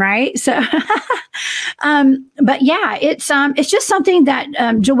something, right? So, but yeah, it's just something that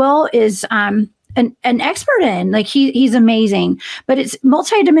Joel is an expert in. Like he's amazing, but it's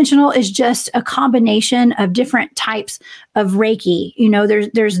multidimensional is just a combination of different types of Reiki.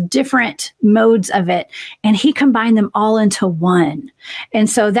 There's different modes of it, and he combined them all into one. And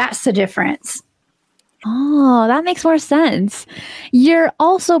so that's the difference. Oh, that makes more sense. You're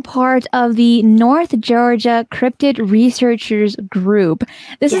also part of the North Georgia Cryptid Researchers Group.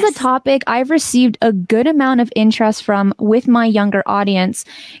 This is a topic I've received a good amount of interest from with my younger audience.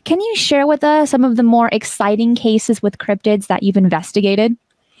 Can you share with us some of the more exciting cases with cryptids that you've investigated?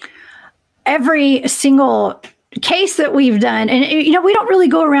 Every single case that we've done, and we don't really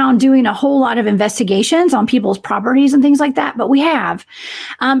go around doing a whole lot of investigations on people's properties and things like that, but we have.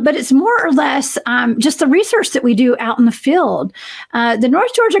 But it's more or less just the research that we do out in the field. The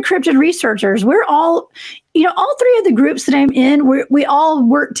North Georgia Cryptid Researchers, we're all, all 3 of the groups that I'm in, we all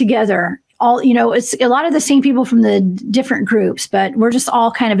work together. It's a lot of the same people from the different groups, but we're just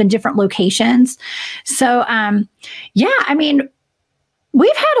all kind of in different locations. So,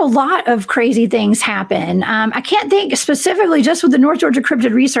 we've had a lot of crazy things happen. I can't think specifically just with the North Georgia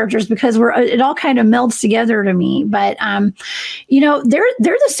Cryptid Researchers because it all kind of melds together to me. But they're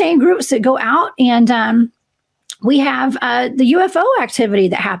the same groups that go out, and we have the UFO activity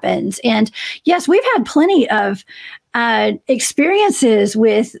that happens. And yes, we've had plenty of experiences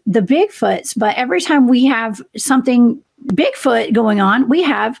with the Bigfoots, but every time we have something Bigfoot going on, we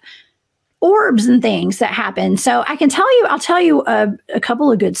have orbs and things that happen. So I'll tell you a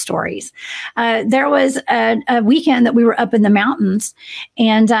couple of good stories. There was a weekend that we were up in the mountains,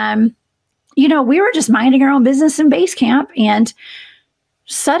 and, we were just minding our own business in base camp, and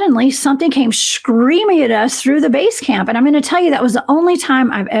suddenly something came screaming at us through the base camp. And I'm going to tell you, that was the only time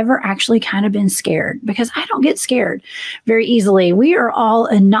I've ever actually kind of been scared, because I don't get scared very easily. We are all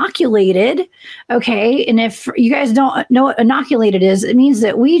inoculated. Okay. And if you guys don't know what inoculated is, it means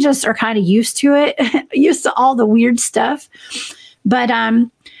that we just are kind of used to it, used to all the weird stuff. But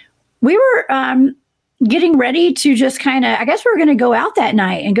we were getting ready to just kind of, I guess we were going to go out that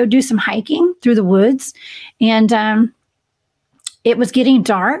night and go do some hiking through the woods. And it was getting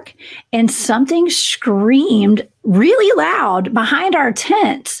dark, and something screamed really loud behind our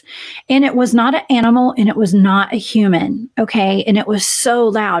tents. And it was not an animal, and it was not a human. Okay. And it was so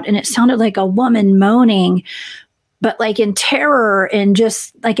loud, and it sounded like a woman moaning, but like in terror and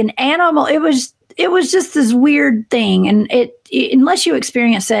just like an animal. It was just this weird thing. And unless you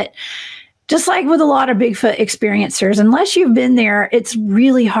experience it, just like with a lot of Bigfoot experiencers, unless you've been there, it's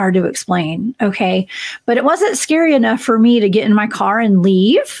really hard to explain. Okay. But it wasn't scary enough for me to get in my car and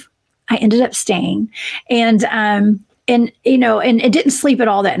leave. I ended up staying, and it didn't sleep at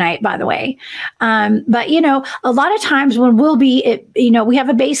all that night, by the way. But a lot of times when we have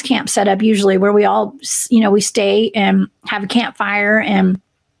a base camp set up usually where we all, we stay and have a campfire and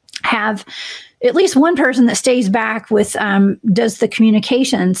have at least one person that stays back with, does the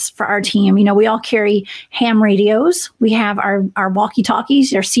communications for our team. We all carry ham radios. We have our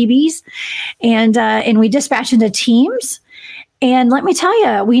walkie-talkies, our CBs, and we dispatch into teams. And let me tell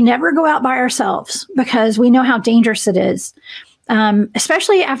you, we never go out by ourselves because we know how dangerous it is,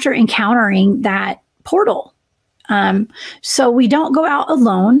 especially after encountering that portal. So we don't go out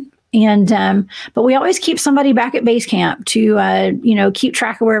alone. And, but we always keep somebody back at base camp to, keep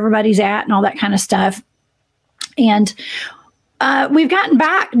track of where everybody's at and all that kind of stuff. And, we've gotten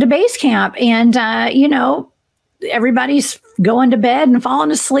back to base camp, and, everybody's going to bed and falling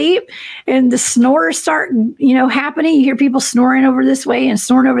asleep, and the snores start, happening. You hear people snoring over this way and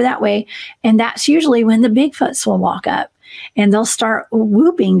snoring over that way. And that's usually when the Bigfoots will walk up, and they'll start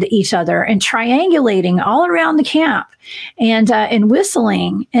whooping to each other and triangulating all around the camp, and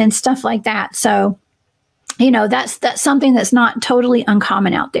whistling and stuff like that. So, that's something that's not totally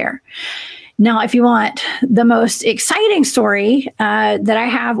uncommon out there. Now, if you want the most exciting story that I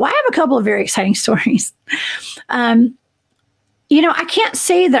have a couple of very exciting stories. I can't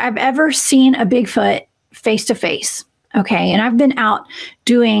say that I've ever seen a Bigfoot face to face. Okay. And I've been out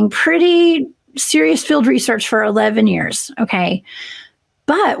doing pretty serious field research for 11 years. Okay.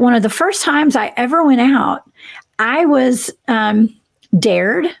 But one of the first times I ever went out, I was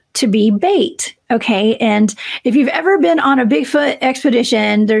dared to be bait. Okay. And if you've ever been on a Bigfoot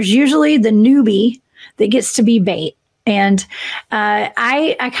expedition, there's usually the newbie that gets to be bait. And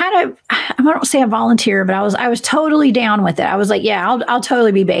I don't say a volunteer, but I was totally down with it. I was like, yeah, I'll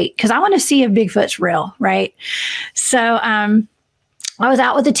totally be bait because I want to see if Bigfoot's real, right? So I was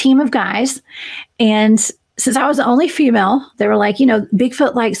out with a team of guys, and since I was the only female, they were like,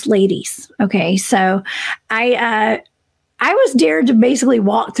 Bigfoot likes ladies. Okay, so I was dared to basically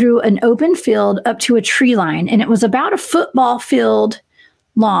walk through an open field up to a tree line, and it was about a football field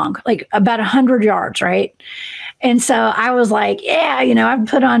long, like about 100 yards, right? And so I was like, yeah, I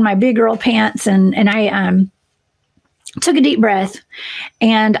put on my big girl pants and I took a deep breath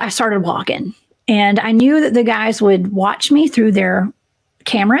and I started walking. And I knew that the guys would watch me through their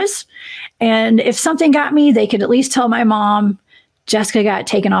cameras. And if something got me, they could at least tell my mom, Jessica got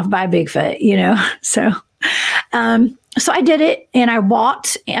taken off by Bigfoot, So I did it and I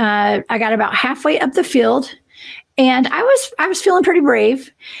walked. I got about halfway up the field. And I was feeling pretty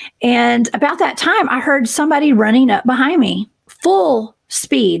brave. And about that time, I heard somebody running up behind me, full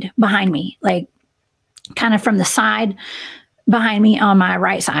speed behind me, like kind of from the side behind me on my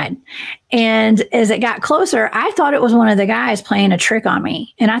right side. And as it got closer, I thought it was one of the guys playing a trick on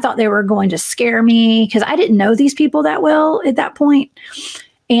me. And I thought they were going to scare me because I didn't know these people that well at that point.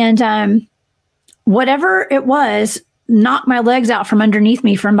 And whatever it was, knocked my legs out from underneath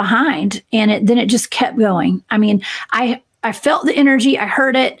me from behind. And then it just kept going. I mean, I felt the energy. I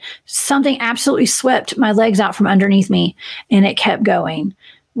heard it. Something absolutely swept my legs out from underneath me and it kept going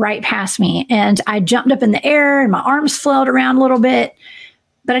right past me. And I jumped up in the air and my arms flailed around a little bit,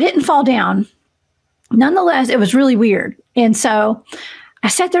 but I didn't fall down. Nonetheless, it was really weird. And so I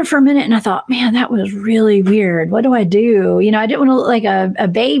sat there for a minute and I thought, man, that was really weird. What do I do? I didn't want to look like a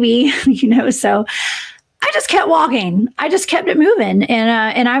baby, so I just kept walking. I just kept it moving.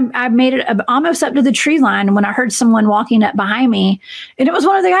 And I made it almost up to the tree line when I heard someone walking up behind me. And it was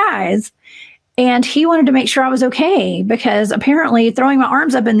one of the guys. And he wanted to make sure I was okay because apparently throwing my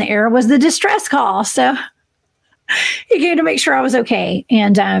arms up in the air was the distress call. So he came to make sure I was okay.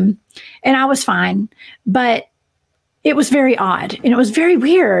 And I was fine. But it was very odd and it was very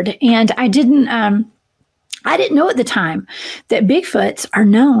weird. And I didn't know at the time that Bigfoots are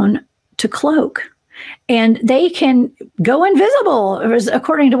known to cloak. And they can go invisible,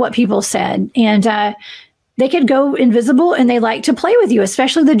 according to what people said. And they could go invisible and they like to play with you,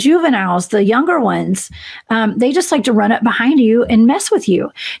 especially the juveniles, the younger ones. They just like to run up behind you and mess with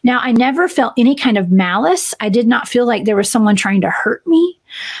you. Now, I never felt any kind of malice. I did not feel like there was someone trying to hurt me.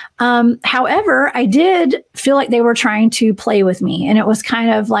 However, I did feel like they were trying to play with me. And it was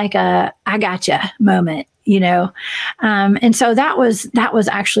kind of like a I gotcha moment, And so that was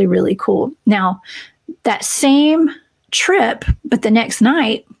actually really cool. Now, that same trip, but the next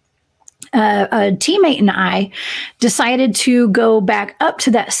night, a teammate and I decided to go back up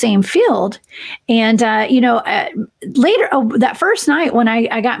to that same field. And, later, that first night when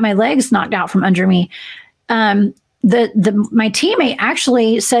I got my legs knocked out from under me, my teammate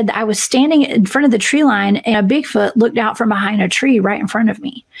actually said that I was standing in front of the tree line and a Bigfoot looked out from behind a tree right in front of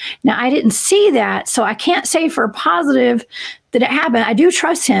me. Now, I didn't see that, so I can't say for positive that it happened. I do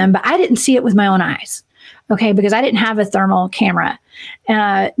trust him, but I didn't see it with my own eyes. Okay, because I didn't have a thermal camera.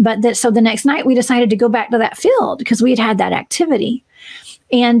 So the next night we decided to go back to that field because we had that activity.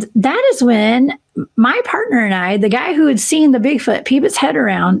 And that is when my partner and I, the guy who had seen the Bigfoot peep its head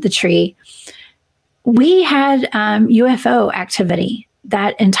around the tree, we had UFO activity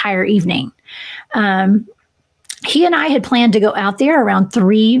that entire evening. He and I had planned to go out there around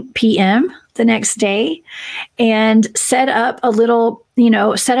 3 p.m. the next day and set up a little,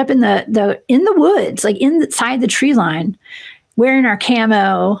 set up in the woods, like inside the tree line, wearing our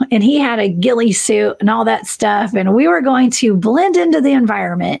camo, and he had a ghillie suit and all that stuff. And we were going to blend into the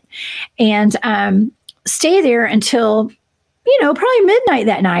environment and stay there until, probably midnight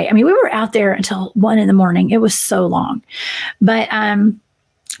that night. I mean, we were out there until 1 a.m. It was so long. But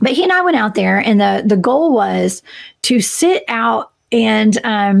he and I went out there, and the goal was to sit out and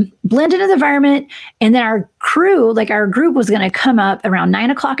blend into the environment. And then our crew, like our group, was going to come up around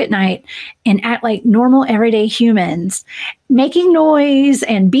 9 o'clock at night and act like normal everyday humans, making noise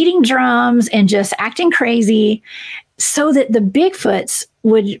and beating drums and just acting crazy so that the Bigfoots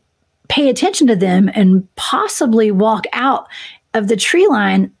would pay attention to them and possibly walk out of the tree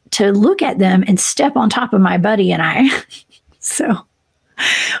line to look at them and step on top of my buddy and I. So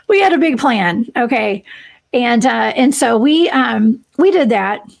we had a big plan. Okay. And so we did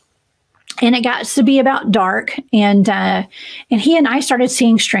that, and it got to be about dark, and he and I started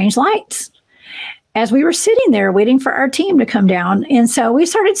seeing strange lights as we were sitting there waiting for our team to come down. And so we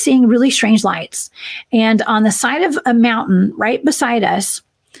started seeing really strange lights, and on the side of a mountain right beside us,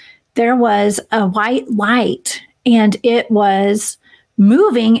 there was a white light, and it was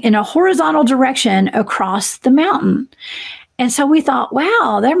moving in a horizontal direction across the mountain. And so we thought,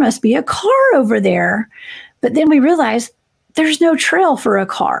 wow, there must be a car over there. But then we realized there's no trail for a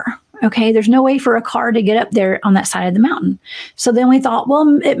car. Okay, there's no way for a car to get up there on that side of the mountain. So then we thought,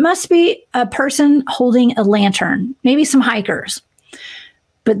 well, it must be a person holding a lantern, maybe some hikers.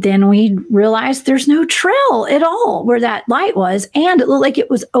 But then we realized there's no trail at all where that light was, and it looked like it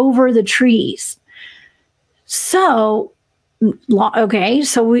was over the trees. So, okay,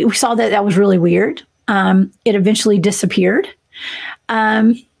 so we saw that was really weird. It eventually disappeared.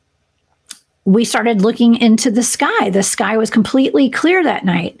 We started looking into the sky. The sky was completely clear that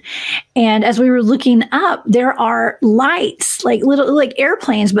night. And as we were looking up, there are lights, like little like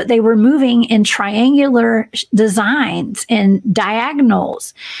airplanes, but they were moving in triangular designs and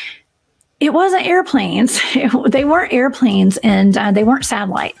diagonals. It wasn't airplanes. They weren't airplanes, and they weren't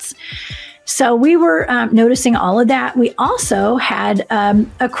satellites. So we were noticing all of that. We also had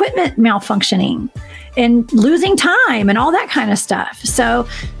equipment malfunctioning and losing time and all that kind of stuff. So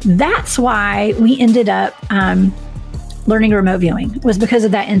that's why we ended up learning remote viewing, was because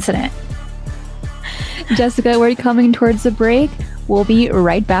of that incident. Jessica, we're coming towards the break. We'll be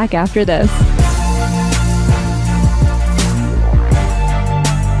right back after this.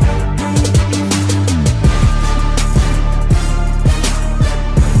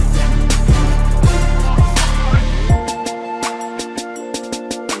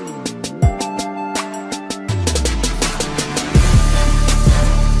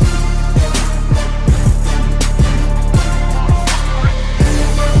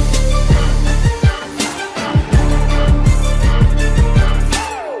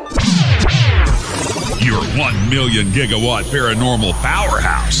 Gigawatt paranormal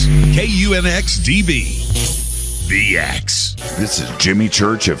powerhouse, KUNX-DB, The X. This is Jimmy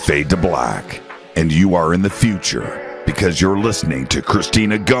Church of Fade to Black, and you are in the future because you're listening to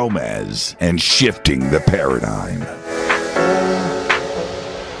Cristina Gomez and Shifting the Paradigm.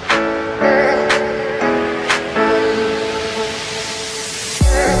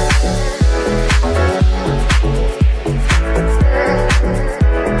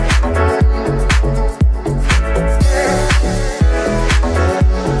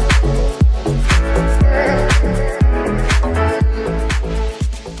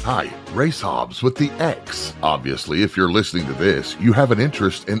 Race Hobbs with the X. Obviously, if you're listening to this, you have an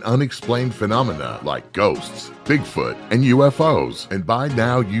interest in unexplained phenomena like ghosts, Bigfoot, and UFOs. And by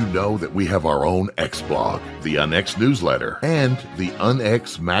now, you know that we have our own X blog, the UnX newsletter, and the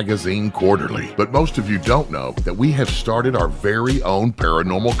UnX magazine quarterly. But most of you don't know that we have started our very own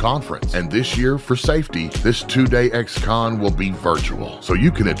paranormal conference. And this year, for safety, this 2-day XCon will be virtual, so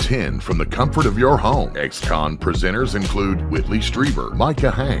you can attend from the comfort of your home. XCon presenters include Whitley Strieber,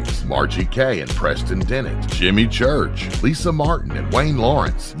 Micah Hanks, Margie Kay and Preston Dennett, Jimmy Church, Lisa Martin and Wayne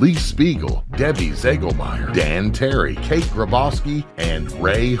Lawrence, Lee Spiegel, Debbie Zegelmeyer, Dan Terry, Kate Grabowski, and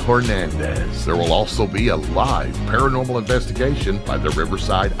Ray Hernandez. There will also be a live paranormal investigation by the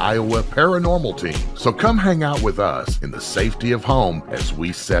Riverside, Iowa Paranormal Team. So come hang out with us in the safety of home as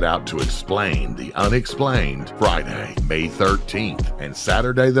we set out to explain the unexplained Friday, May 13th and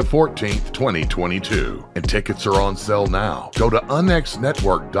Saturday the 14th, 2022. And tickets are on sale now. Go to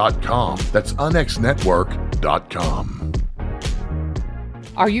unxnetwork.com. That's unxnetwork.com.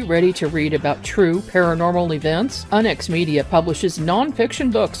 Are you ready to read about true paranormal events? UnX Media publishes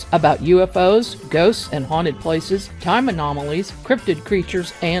nonfiction books about UFOs, ghosts and haunted places, time anomalies, cryptid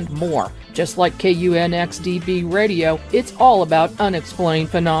creatures, and more. Just like KUNX-DB Radio, it's all about unexplained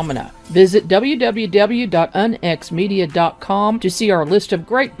phenomena. Visit www.unxmedia.com to see our list of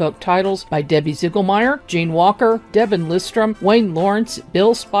great book titles by Debbie Zegelmeyer, Gene Walker, Devin Listrom, Wayne Lawrence,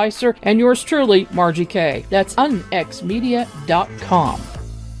 Bill Spicer, and yours truly, Margie Kay. That's unxmedia.com.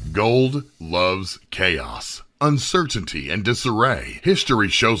 Gold loves chaos, uncertainty, and disarray. History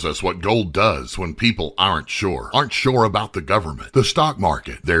shows us what gold does when people aren't sure about the government, the stock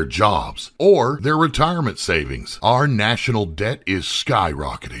market, their jobs, or their retirement savings. Our national debt is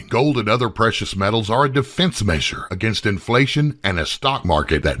skyrocketing. Gold and other precious metals are a defense measure against inflation and a stock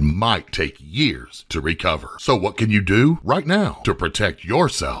market that might take years to recover. So what can you do right now to protect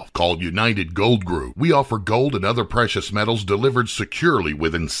yourself? Call United Gold Group. We offer gold and other precious metals delivered securely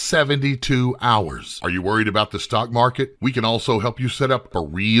within 72 hours. Are you worried about the stock market, we can also help you set up a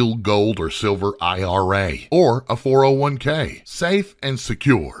real gold or silver IRA or a 401k. Safe and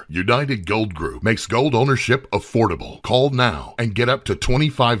secure. United Gold Group makes gold ownership affordable. Call now and get up to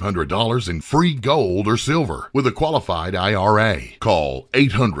 $2,500 in free gold or silver with a qualified IRA. Call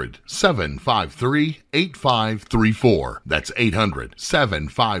 800-753-8534. That's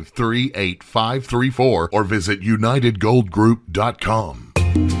 800-753-8534 or visit unitedgoldgroup.com.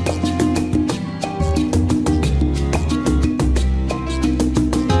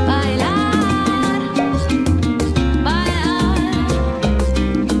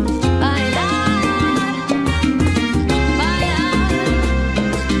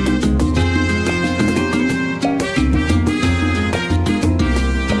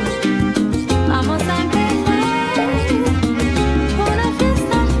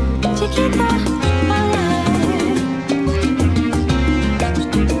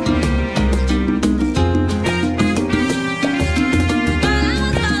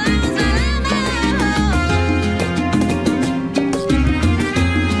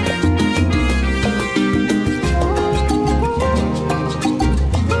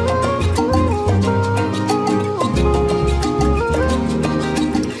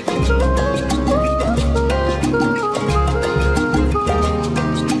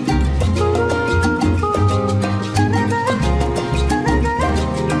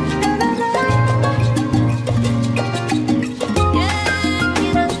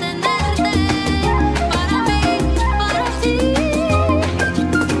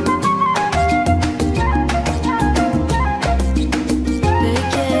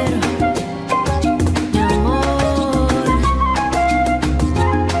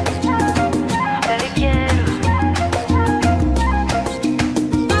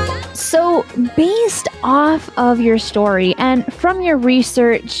 Based off of your story and from your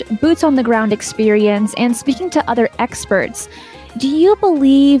research, boots on the ground experience, and speaking to other experts, do you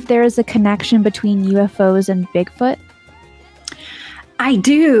believe there is a connection between UFOs and Bigfoot? I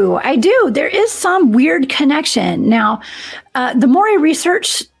do. There is some weird connection. Now, the more I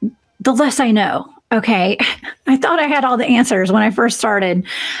research, the less I know. Okay. I thought I had all the answers when I first started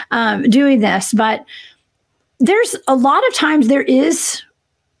doing this, but there's a lot of times there is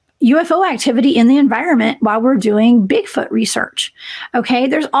UFO activity in the environment while we're doing Bigfoot research. Okay.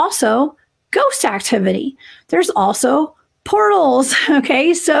 There's also ghost activity. There's also portals.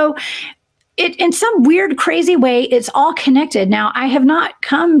 Okay. So it, in some weird, crazy way, it's all connected. Now, I have not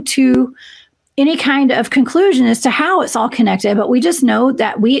come to any kind of conclusion as to how it's all connected, but we just know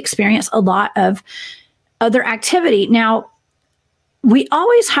that we experience a lot of other activity. Now, we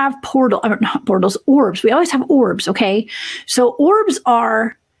always have orbs. We always have orbs. Okay. So orbs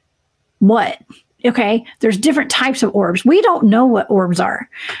are what? Okay. There's different types of orbs. We don't know what orbs are,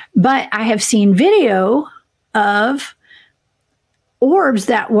 but I have seen video of orbs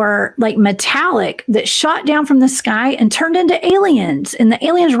that were like metallic that shot down from the sky and turned into aliens, and the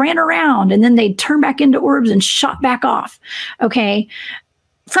aliens ran around and then they'd turn back into orbs and shot back off. Okay.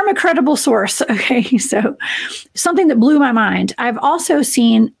 From a credible source. Okay. So something that blew my mind. I've also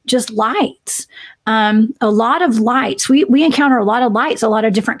seen just lights. A lot of lights. We encounter a lot of lights, a lot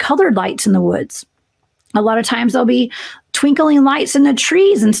of different colored lights in the woods. A lot of times there'll be twinkling lights in the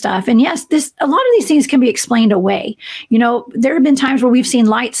trees and stuff. And yes, a lot of these things can be explained away. You know, there have been times where we've seen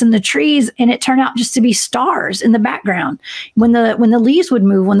lights in the trees and it turned out just to be stars in the background when the leaves would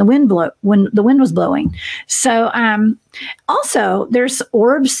move, when the wind was blowing. So, also there's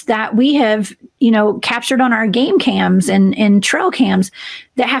orbs that we have, captured on our game cams and trail cams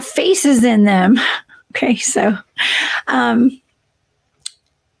that have faces in them. Okay. So, I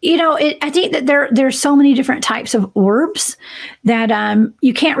think that there's so many different types of orbs that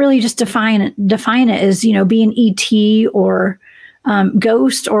you can't really just define it as, being ET or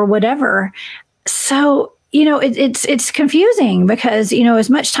ghost or whatever. So, it's confusing because, as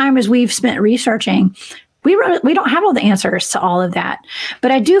much time as we've spent researching, we don't have all the answers to all of that. But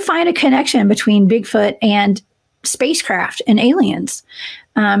I do find a connection between Bigfoot and spacecraft and aliens.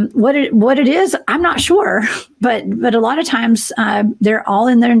 What it is, I'm not sure, but a lot of times they're all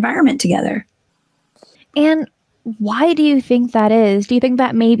in their environment together. And why do you think that is? Do you think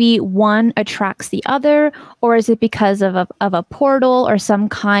that maybe one attracts the other, or is it because of a portal or some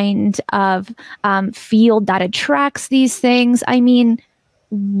kind of field that attracts these things? I mean,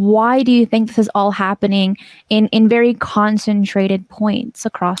 why do you think this is all happening in very concentrated points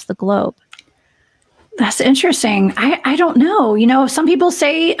across the globe? That's interesting. I don't know. Some people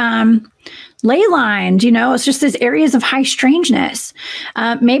say ley lines, it's just these areas of high strangeness.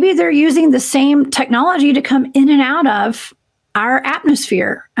 Maybe they're using the same technology to come in and out of our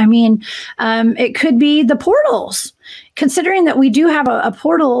atmosphere. I mean, it could be the portals, considering that we do have a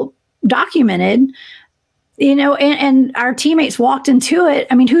portal documented, you know, and our teammates walked into it.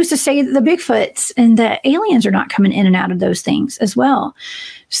 I mean, who's to say that the Bigfoots and the aliens are not coming in and out of those things as well?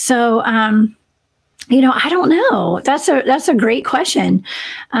 So, you know, I don't know. That's a great question.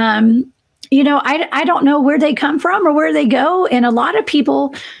 You know, I don't know where they come from or where they go. And a lot of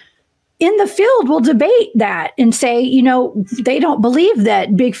people in the field will debate that and say, you know, they don't believe that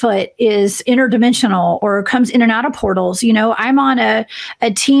Bigfoot is interdimensional or comes in and out of portals. You know, I'm on a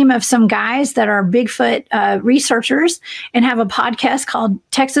team of some guys that are Bigfoot researchers and have a podcast called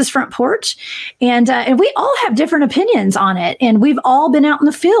Texas Front Porch. And we all have different opinions on it. And we've all been out in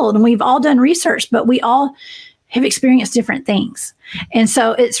the field and we've all done research, but we all have experienced different things. And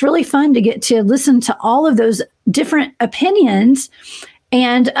so it's really fun to get to listen to all of those different opinions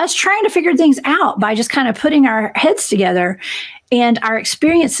and us trying to figure things out by just kind of putting our heads together and our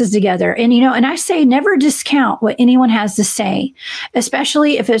experiences together. And, you know, and I say never discount what anyone has to say,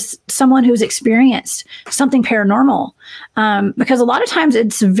 especially if it's someone who's experienced something paranormal, because a lot of times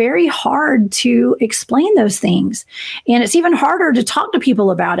it's very hard to explain those things. And it's even harder to talk to people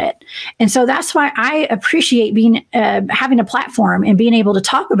about it. And so that's why I appreciate being having a platform and being able to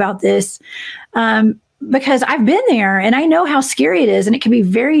talk about this, because I've been there and I know how scary it is, and it can be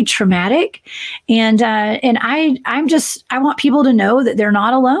very traumatic. And I want people to know that they're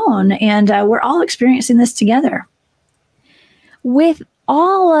not alone, and we're all experiencing this together. With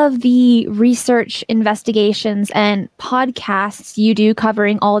all of the research, investigations, and podcasts you do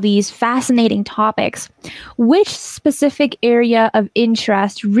covering all these fascinating topics, which specific area of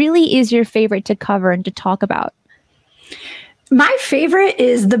interest really is your favorite to cover and to talk about? My favorite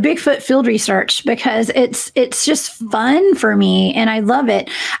is the Bigfoot field research, because it's just fun for me and I love it.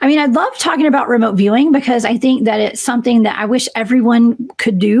 I mean, I love talking about remote viewing because I think that it's something that I wish everyone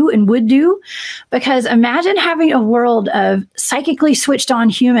could do and would do, because imagine having a world of psychically switched on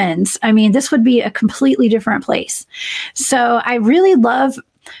humans. I mean, this would be a completely different place. So I really love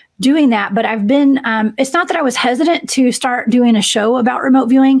doing that, but I've been, it's not that I was hesitant to start doing a show about remote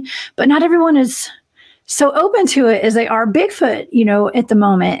viewing, but not everyone is so open to it as they are Bigfoot, you know, at the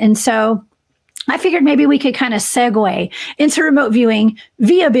moment. And so I figured maybe we could kind of segue into remote viewing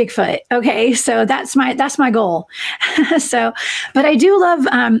via Bigfoot. Okay. So that's my goal. So, but I do love,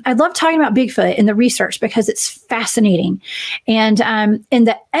 I love talking about Bigfoot and the research because it's fascinating. And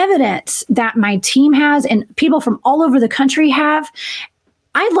the evidence that my team has and people from all over the country have,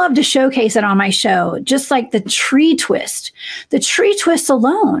 I love to showcase it on my show, just like the tree twist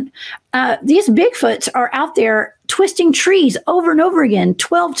alone. These Bigfoots are out there twisting trees over and over again,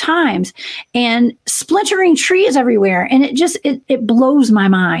 12 times, and splintering trees everywhere. And it blows my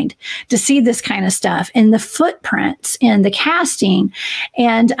mind to see this kind of stuff, and the footprints and the casting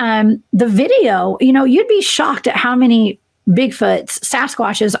and the video. You know, you'd be shocked at how many Bigfoots,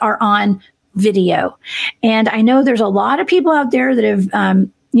 Sasquatches are on video. And I know there's a lot of people out there that have,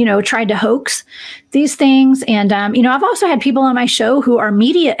 you know, tried to hoax these things. And, you know, I've also had people on my show who are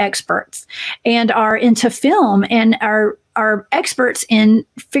media experts and are into film and are experts in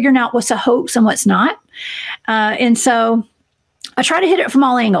figuring out what's a hoax and what's not. And so I try to hit it from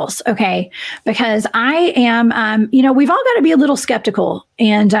all angles. Okay. Because I am, you know, we've all got to be a little skeptical,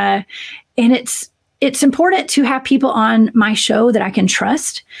 and it's important to have people on my show that I can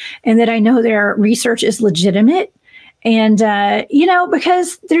trust and that I know their research is legitimate. And, you know,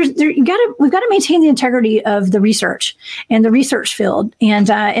 because we've got to maintain the integrity of the research and the research field. And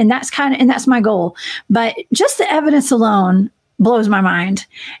that's my goal. But just the evidence alone blows my mind.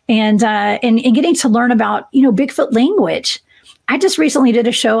 And getting to learn about, you know, Bigfoot language. I just recently did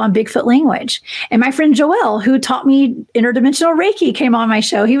a show on Bigfoot language, and my friend Joel, who taught me interdimensional Reiki, came on my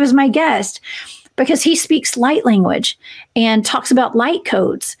show. He was my guest, because he speaks light language and talks about light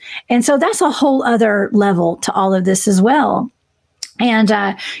codes. And so that's a whole other level to all of this as well. And,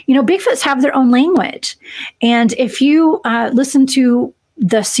 you know, Bigfoots have their own language. And if you listen to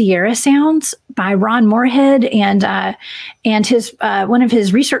the Sierra Sounds by Ron Moorhead and his one of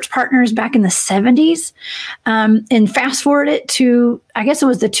his research partners back in the 70s, and fast forward it to, I guess it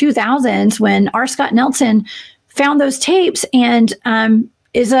was the 2000s, when R. Scott Nelson found those tapes and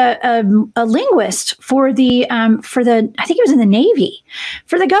is a linguist for the I think he was in the Navy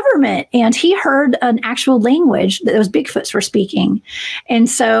for the government, and he heard an actual language that those Bigfoots were speaking, and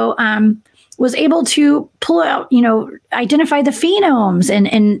so was able to pull out, you know, identify the phonemes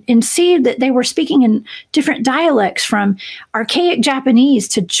and see that they were speaking in different dialects, from archaic Japanese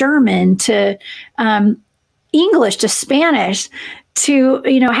to German to English to Spanish to,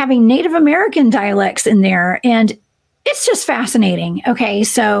 you know, having Native American dialects in there. And it's just fascinating. Okay,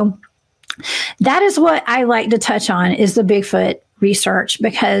 so that is what I like to touch on, is the Bigfoot research,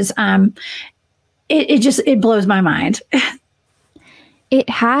 because it blows my mind. It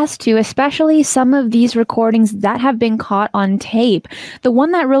has to, especially some of these recordings that have been caught on tape. The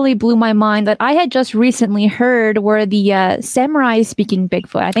one that really blew my mind that I had just recently heard were the samurai speaking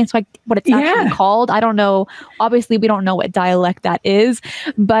Bigfoot. I think it's like what it's actually called. I don't know. Obviously, we don't know what dialect that is,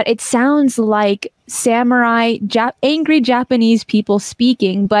 but it sounds like samurai, angry Japanese people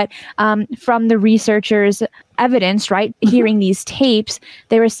speaking. But from the researchers' evidence, right, hearing these tapes,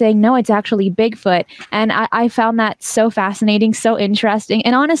 they were saying, no, it's actually Bigfoot. And I found that so fascinating, so interesting.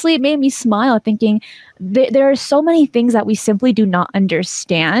 And honestly, it made me smile thinking there are so many things that we simply do not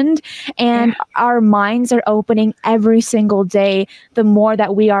understand. And our minds are opening every single day the more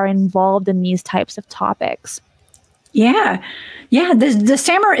that we are involved in these types of topics. Yeah. Yeah. The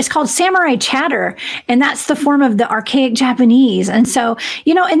samurai is called samurai chatter, and that's the form of the archaic Japanese. And so,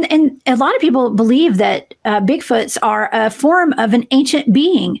 and a lot of people believe that Bigfoots are a form of an ancient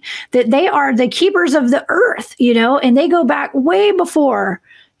being, that they are the keepers of the earth, and they go back way before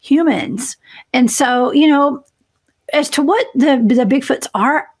humans. And so, as to what the Bigfoots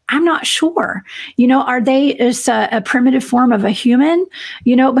are, I'm not sure. Are they just a primitive form of a human?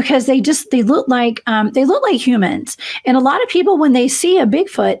 Because they look like humans. And a lot of people, when they see a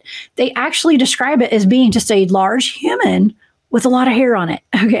Bigfoot, they actually describe it as being just a large human with a lot of hair on it.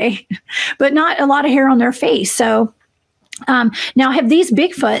 Okay, but not a lot of hair on their face. So. Now, have these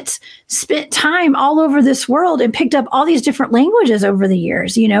Bigfoots spent time all over this world and picked up all these different languages over the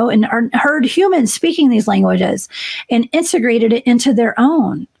years, and heard humans speaking these languages and integrated it into their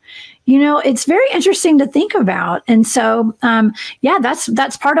own? It's very interesting to think about. And so,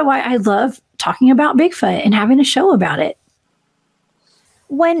 that's part of why I love talking about Bigfoot and having a show about it.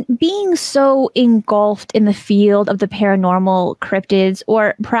 When being so engulfed in the field of the paranormal cryptids,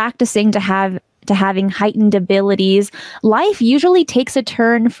 or practicing to having heightened abilities, life usually takes a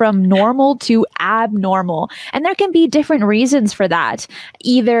turn from normal to abnormal. And there can be different reasons for that.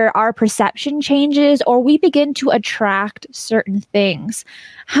 Either our perception changes or we begin to attract certain things.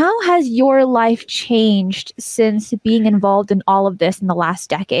 How has your life changed since being involved in all of this in the last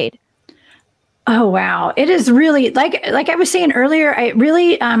decade? Oh, wow. It is really, like I was saying earlier, it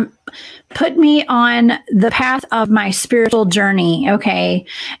really put me on the path of my spiritual journey. Okay.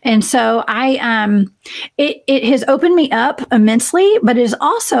 And so it has opened me up immensely, but it has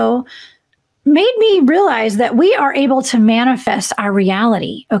also made me realize that we are able to manifest our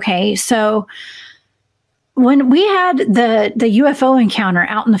reality. Okay. So when we had the UFO encounter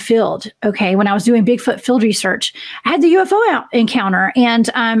out in the field, okay, when I was doing Bigfoot field research, I had the UFO encounter, and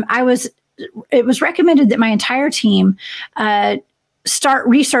it was recommended that my entire team start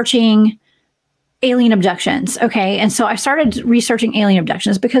researching alien abductions. Okay. And so I started researching alien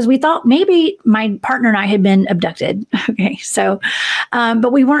abductions because we thought maybe my partner and I had been abducted. Okay. So,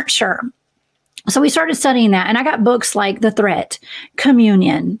 but we weren't sure. So we started studying that, and I got books like The Threat,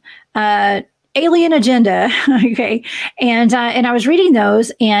 Communion, Alien Agenda. Okay. And I was reading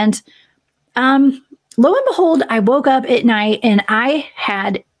those, and lo and behold, I woke up at night and I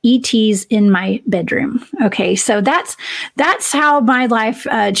had ETs in my bedroom. Okay. So that's how my life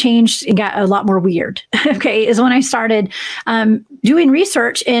changed and got a lot more weird. Okay. Is when I started doing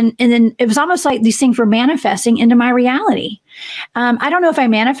research, and then it was almost like these things were manifesting into my reality. I don't know if I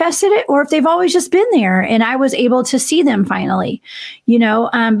manifested it or if they've always just been there and I was able to see them finally,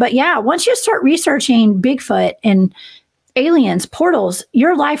 but yeah, once you start researching Bigfoot and aliens, portals,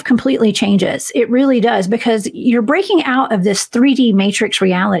 your life completely changes. It really does, because you're breaking out of this 3D matrix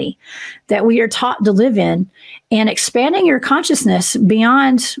reality that we are taught to live in, and expanding your consciousness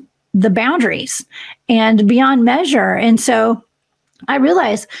beyond the boundaries and beyond measure. And so I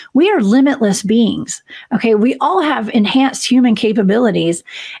realize we are limitless beings. Okay. We all have enhanced human capabilities,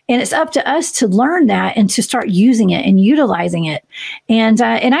 and it's up to us to learn that and to start using it and utilizing it. And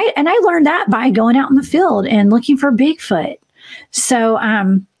I learned that by going out in the field and looking for Bigfoot. So,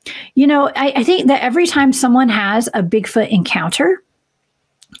 I think that every time someone has a Bigfoot encounter,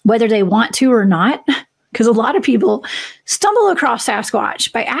 whether they want to or not, because a lot of people stumble across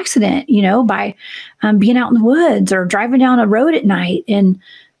Sasquatch by accident, by being out in the woods or driving down a road at night, and,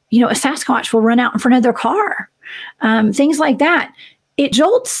 a Sasquatch will run out in front of their car. Things like that. It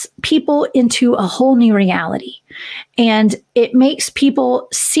jolts people into a whole new reality, and it makes people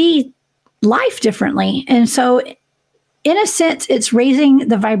see life differently. And so, in a sense, it's raising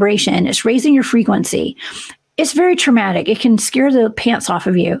the vibration. It's raising your frequency. It's very traumatic. It can scare the pants off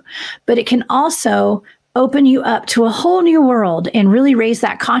of you, but it can also open you up to a whole new world and really raise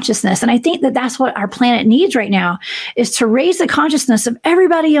that consciousness. And I think that that's what our planet needs right now, is to raise the consciousness of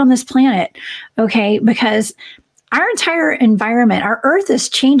everybody on this planet. Okay. Because our entire environment, our earth is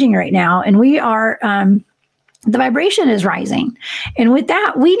changing right now, and we are, the vibration is rising. And with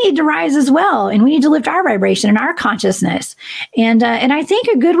that, we need to rise as well. And we need to lift our vibration and our consciousness. And I think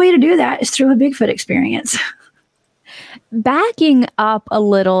a good way to do that is through a Bigfoot experience. Backing up a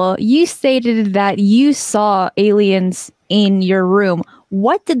little, you stated that you saw aliens in your room.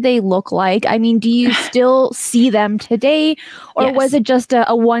 What did they look like? I mean, do you still see them today, or Yes. was it just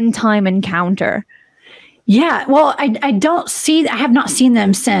a one-time encounter? Yeah, well, I have not seen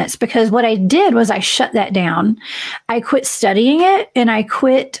them since, because what I did was I shut that down. I quit studying it, and I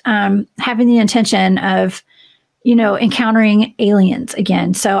quit having the intention of, encountering aliens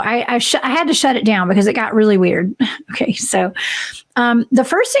again. So I had to shut it down because it got really weird. Okay, so the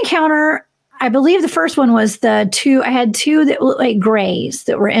first encounter, I believe the first one was I had two that looked like grays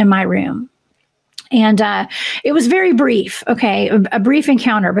that were in my room. And it was very brief, okay, a brief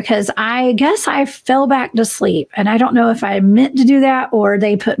encounter, because I guess I fell back to sleep. And I don't know if I meant to do that or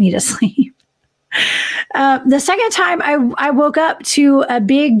they put me to sleep. The second time I woke up to a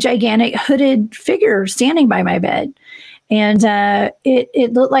big, gigantic hooded figure standing by my bed. And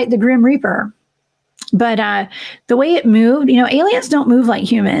it looked like the Grim Reaper. But the way it moved, aliens don't move like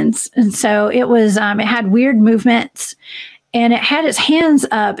humans. And so it was, it had weird movements. And it had its hands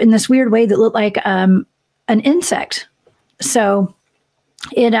up in this weird way that looked like an insect. So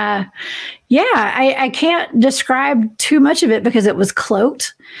I can't describe too much of it because it was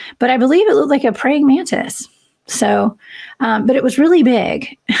cloaked, but I believe it looked like a praying mantis. So, but it was really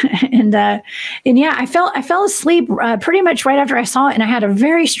big. and yeah, I fell asleep pretty much right after I saw it. And I had a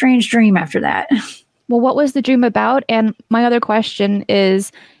very strange dream after that. Well, what was the dream about? And my other question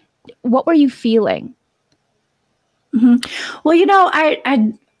is, what were you feeling? Mm-hmm. Well,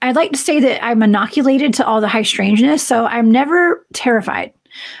 I'd like to say that I'm inoculated to all the high strangeness. So I'm never terrified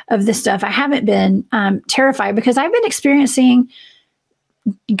of this stuff. I haven't been terrified because I've been experiencing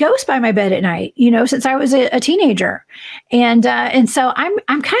ghosts by my bed at night, since I was a teenager. And so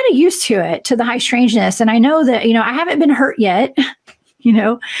I'm kind of used to it, to the high strangeness. And I know that, I haven't been hurt yet,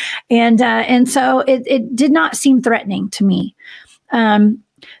 and so it did not seem threatening to me.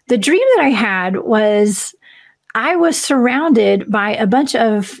 The dream that I had was, I was surrounded by a bunch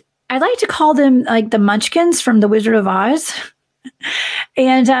of, I like to call them like the munchkins from The Wizard of Oz.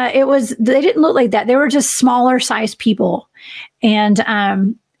 And they didn't look like that. They were just smaller sized people. And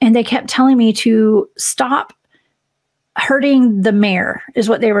they kept telling me to stop hurting the mayor, is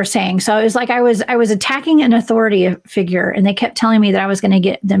what they were saying. So it was like I was attacking an authority figure, and they kept telling me that I was going to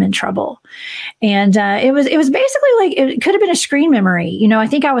get them in trouble. And it was basically like, it could have been a screen memory. I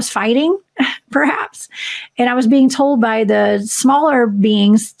think I was fighting, perhaps, and I was being told by the smaller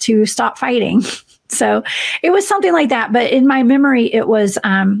beings to stop fighting. So it was something like that. But in my memory, it was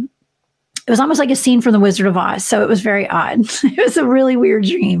almost like a scene from The Wizard of Oz. So it was very odd. It was a really weird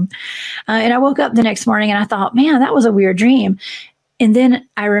dream. And I woke up the next morning and I thought, man, that was a weird dream. And then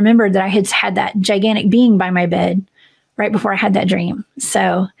I remembered that I had that gigantic being by my bed right before I had that dream.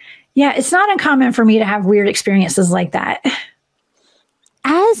 So yeah, it's not uncommon for me to have weird experiences like that.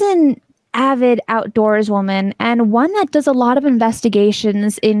 As an avid outdoors woman and one that does a lot of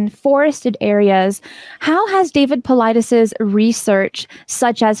investigations in forested areas, how has David Paulides' research,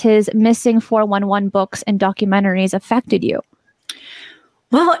 such as his Missing 411 books and documentaries, affected you?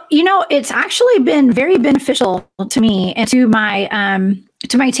 Well, it's actually been very beneficial to me and to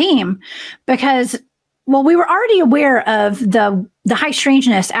my team, because, well, we were already aware of the high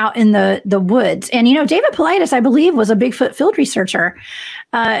strangeness out in the woods. And, David Paulides, I believe, was a Bigfoot field researcher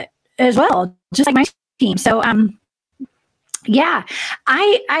as well, just like my team. So, yeah,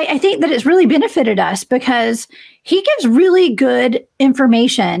 I think that it's really benefited us because he gives really good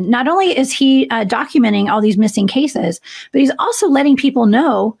information. Not only is he documenting all these missing cases, but he's also letting people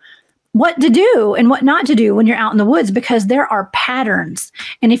know what to do and what not to do when you're out in the woods, because there are patterns.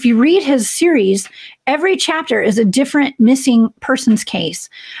 And if you read his series, every chapter is a different missing person's case.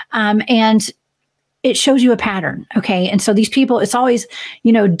 And it shows you a pattern. Okay. And so these people, it's always,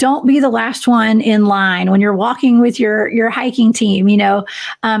 don't be the last one in line when you're walking with your hiking team,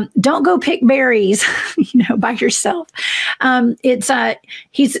 don't go pick berries, by yourself. He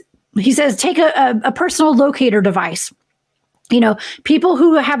says, take a personal locator device. People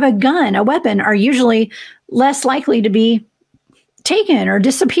who have a gun, a weapon, are usually less likely to be taken or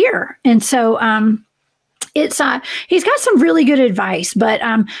disappear. And so, it's he's got some really good advice, but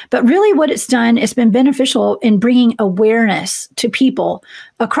really what it's done, it's been beneficial in bringing awareness to people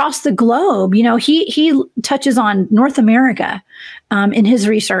across the globe. You know, he touches on North America in his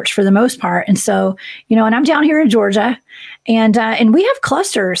research for the most part. And so, you know, and I'm down here in Georgia, and we have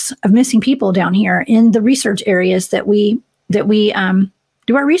clusters of missing people down here in the research areas that we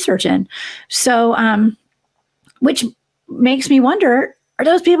do our research in. So, which makes me wonder, are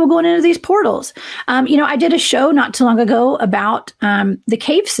those people going into these portals? You know, I did a show not too long ago about the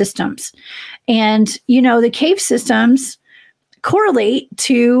cave systems. And, you know, the cave systems correlate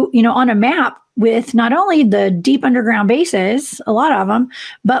to, you know, on a map with not only the deep underground bases, a lot of them,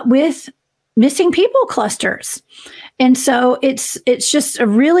 but with missing people clusters. And so it's just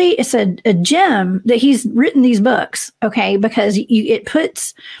it's a gem that he's written these books, okay, because it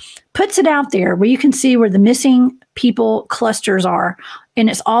puts it out there where you can see where the missing people clusters are, and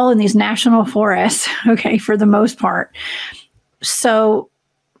it's all in these national forests, okay, for the most part. So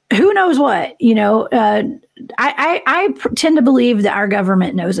who knows what, you know, I tend to believe that our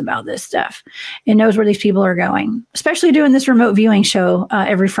government knows about this stuff and knows where these people are going, especially doing this remote viewing show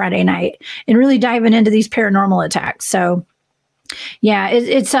every Friday night and really diving into these paranormal attacks. So yeah,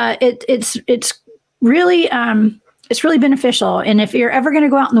 it's really, it's really beneficial. And if you're ever going to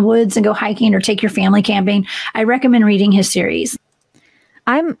go out in the woods and go hiking or take your family camping, I recommend reading his series.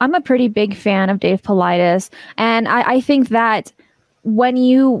 I'm a pretty big fan of Dave Paulides, and I think that when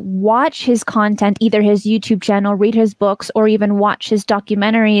you watch his content, either his YouTube channel, read his books, or even watch his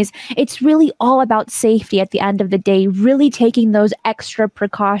documentaries, it's really all about safety at the end of the day, really taking those extra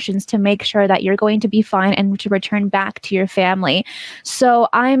precautions to make sure that you're going to be fine and to return back to your family. So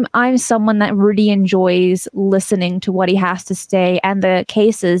I'm someone that really enjoys listening to what he has to say and the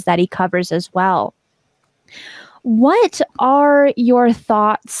cases that he covers as well. What are your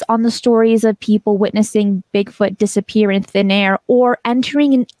thoughts on the stories of people witnessing Bigfoot disappear in thin air or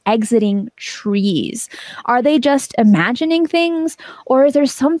entering and exiting trees? Are they just imagining things, or is there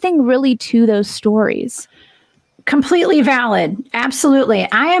something really to those stories? Completely valid. Absolutely.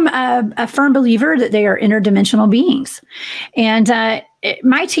 I am a firm believer that they are interdimensional beings. And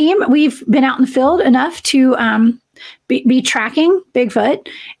my team, we've been out in the field enough to be tracking Bigfoot,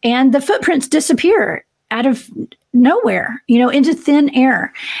 and the footprints disappear out of nowhere, you know, into thin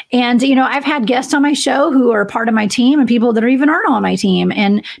air. And, you know, I've had guests on my show who are part of my team, and people that even aren't on my team,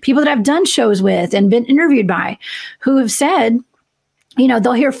 and people that I've done shows with and been interviewed by, who have said, you know,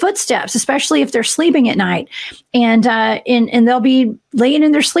 they'll hear footsteps, especially if they're sleeping at night, and they'll be laying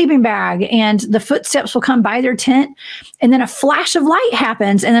in their sleeping bag, and the footsteps will come by their tent, and then a flash of light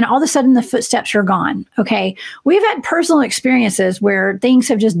happens, and then all of a sudden the footsteps are gone. Okay. We've had personal experiences where things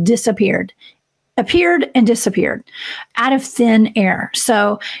have just appeared and disappeared out of thin air.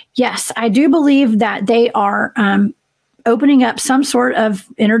 So yes, I do believe that they are opening up some sort of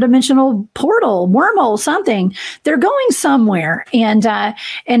interdimensional portal, wormhole, something. They're going somewhere. And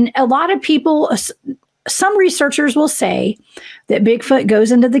a lot of people, some researchers will say that Bigfoot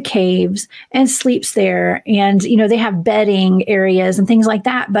goes into the caves and sleeps there. And, you know, they have bedding areas and things like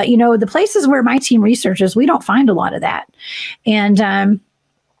that. But, you know, the places where my team researches, we don't find a lot of that. And,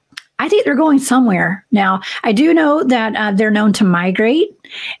 I think they're going somewhere. Now, I do know that they're known to migrate,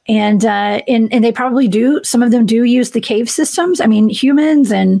 and they probably do. Some of them do use the cave systems. I mean,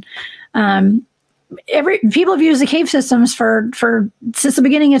 humans and people have used the cave systems for since the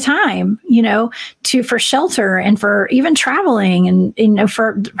beginning of time. You know, for shelter and for even traveling, and, you know,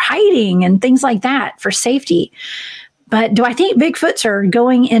 for hiding and things like that, for safety. But do I think Bigfoots are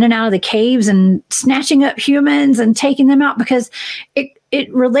going in and out of the caves and snatching up humans and taking them out? Because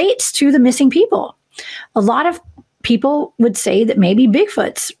it relates to the missing people. A lot of people would say that maybe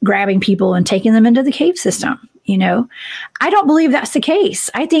Bigfoot's grabbing people and taking them into the cave system. You know, I don't believe that's the case.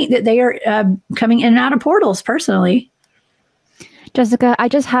 I think that they are coming in and out of portals, personally. Jessica, I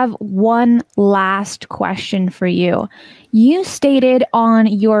just have one last question for you. You stated on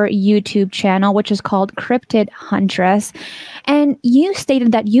your YouTube channel, which is called Cryptid Huntress, and you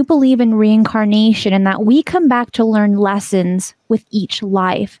stated that you believe in reincarnation and that we come back to learn lessons with each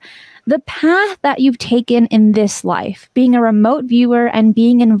life. The path that you've taken in this life, being a remote viewer and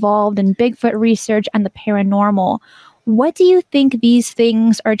being involved in Bigfoot research and the paranormal, what do you think these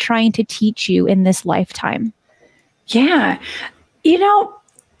things are trying to teach you in this lifetime? Yeah. You know,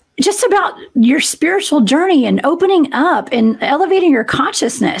 just about your spiritual journey and opening up and elevating your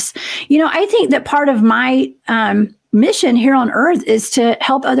consciousness. You know, I think that part of my mission here on Earth is to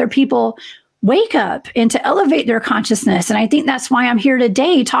help other people wake up and to elevate their consciousness. And I think that's why I'm here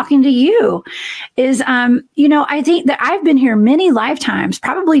today talking to you is, I think that I've been here many lifetimes,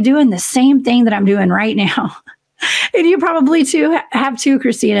 probably doing the same thing that I'm doing right now. And you probably have too,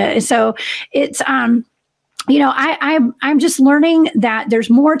 Cristina. So it's, I'm just learning that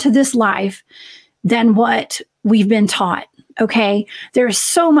there's more to this life than what we've been taught. Okay. There's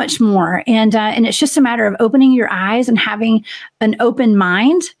so much more. And it's just a matter of opening your eyes and having an open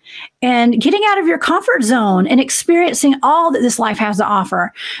mind and getting out of your comfort zone and experiencing all that this life has to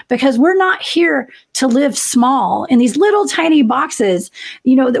offer, because we're not here to live small in these little tiny boxes,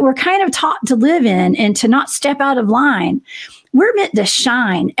 that we're kind of taught to live in and to not step out of line. We're meant to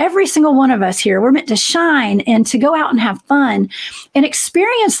shine. Every single one of us here, we're meant to shine and to go out and have fun and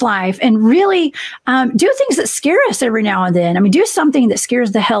experience life and really do things that scare us every now and then. I mean, do something that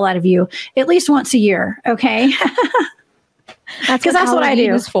scares the hell out of you at least once a year. Okay. That's what I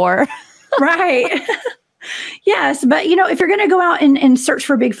do. For. Right. Yes. But, if you're going to go out and search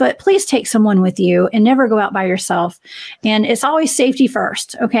for Bigfoot, please take someone with you and never go out by yourself. And it's always safety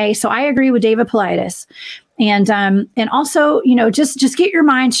first. Okay. So I agree with David Paulides. And also, just get your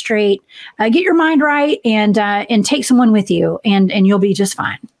mind straight, get your mind right, and take someone with you, and you'll be just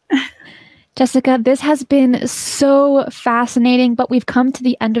fine. Jessica, this has been so fascinating, but we've come to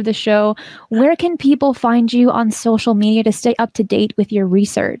the end of the show. Where can people find you on social media to stay up to date with your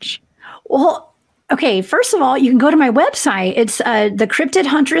research? Well, okay, first of all, you can go to my website. It's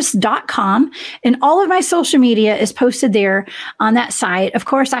thecryptidhuntress.com, and all of my social media is posted there on that site. Of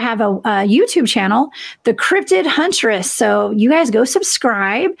course, I have a YouTube channel, The Cryptid Huntress, so you guys go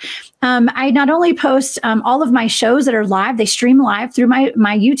subscribe. I not only post all of my shows that are live, they stream live through my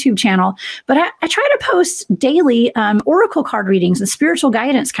YouTube channel, but I try to post daily oracle card readings and spiritual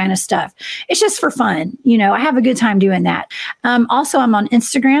guidance kind of stuff. It's just for fun. I have a good time doing that. Also, I'm on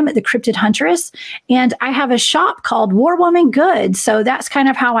Instagram at The Cryptid Huntress, and I have a shop called War Woman Goods. So that's kind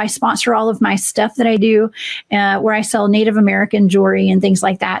of how I sponsor all of my stuff that I do, where I sell Native American jewelry and things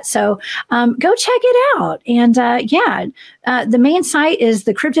like that. So go check it out. And the main site is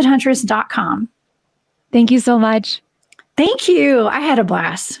thecryptidhuntress.com. Thank you so much. Thank you. I had a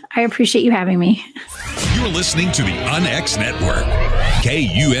blast. I appreciate you having me. You're listening to the UNX Network.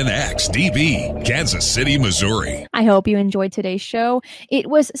 KUNX-DB, Kansas City, Missouri. I hope you enjoyed today's show. It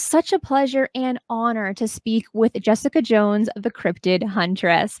was such a pleasure and honor to speak with Jessica Jones, the Cryptid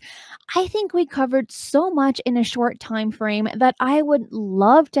Huntress. I think we covered so much in a short time frame that I would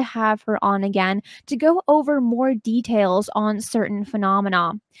love to have her on again to go over more details on certain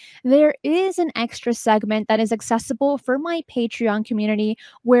phenomena. There is an extra segment that is accessible for my Patreon community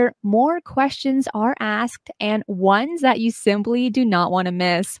where more questions are asked and ones that you simply do not want to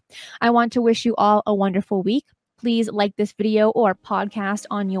miss. I want to wish you all a wonderful week. Please like this video or podcast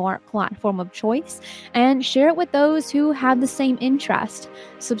on your platform of choice and share it with those who have the same interest.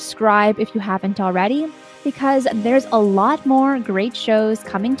 Subscribe if you haven't already, because there's a lot more great shows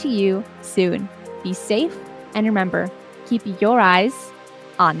coming to you soon. Be safe, and remember, keep your eyes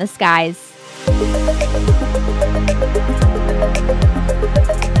on the skies.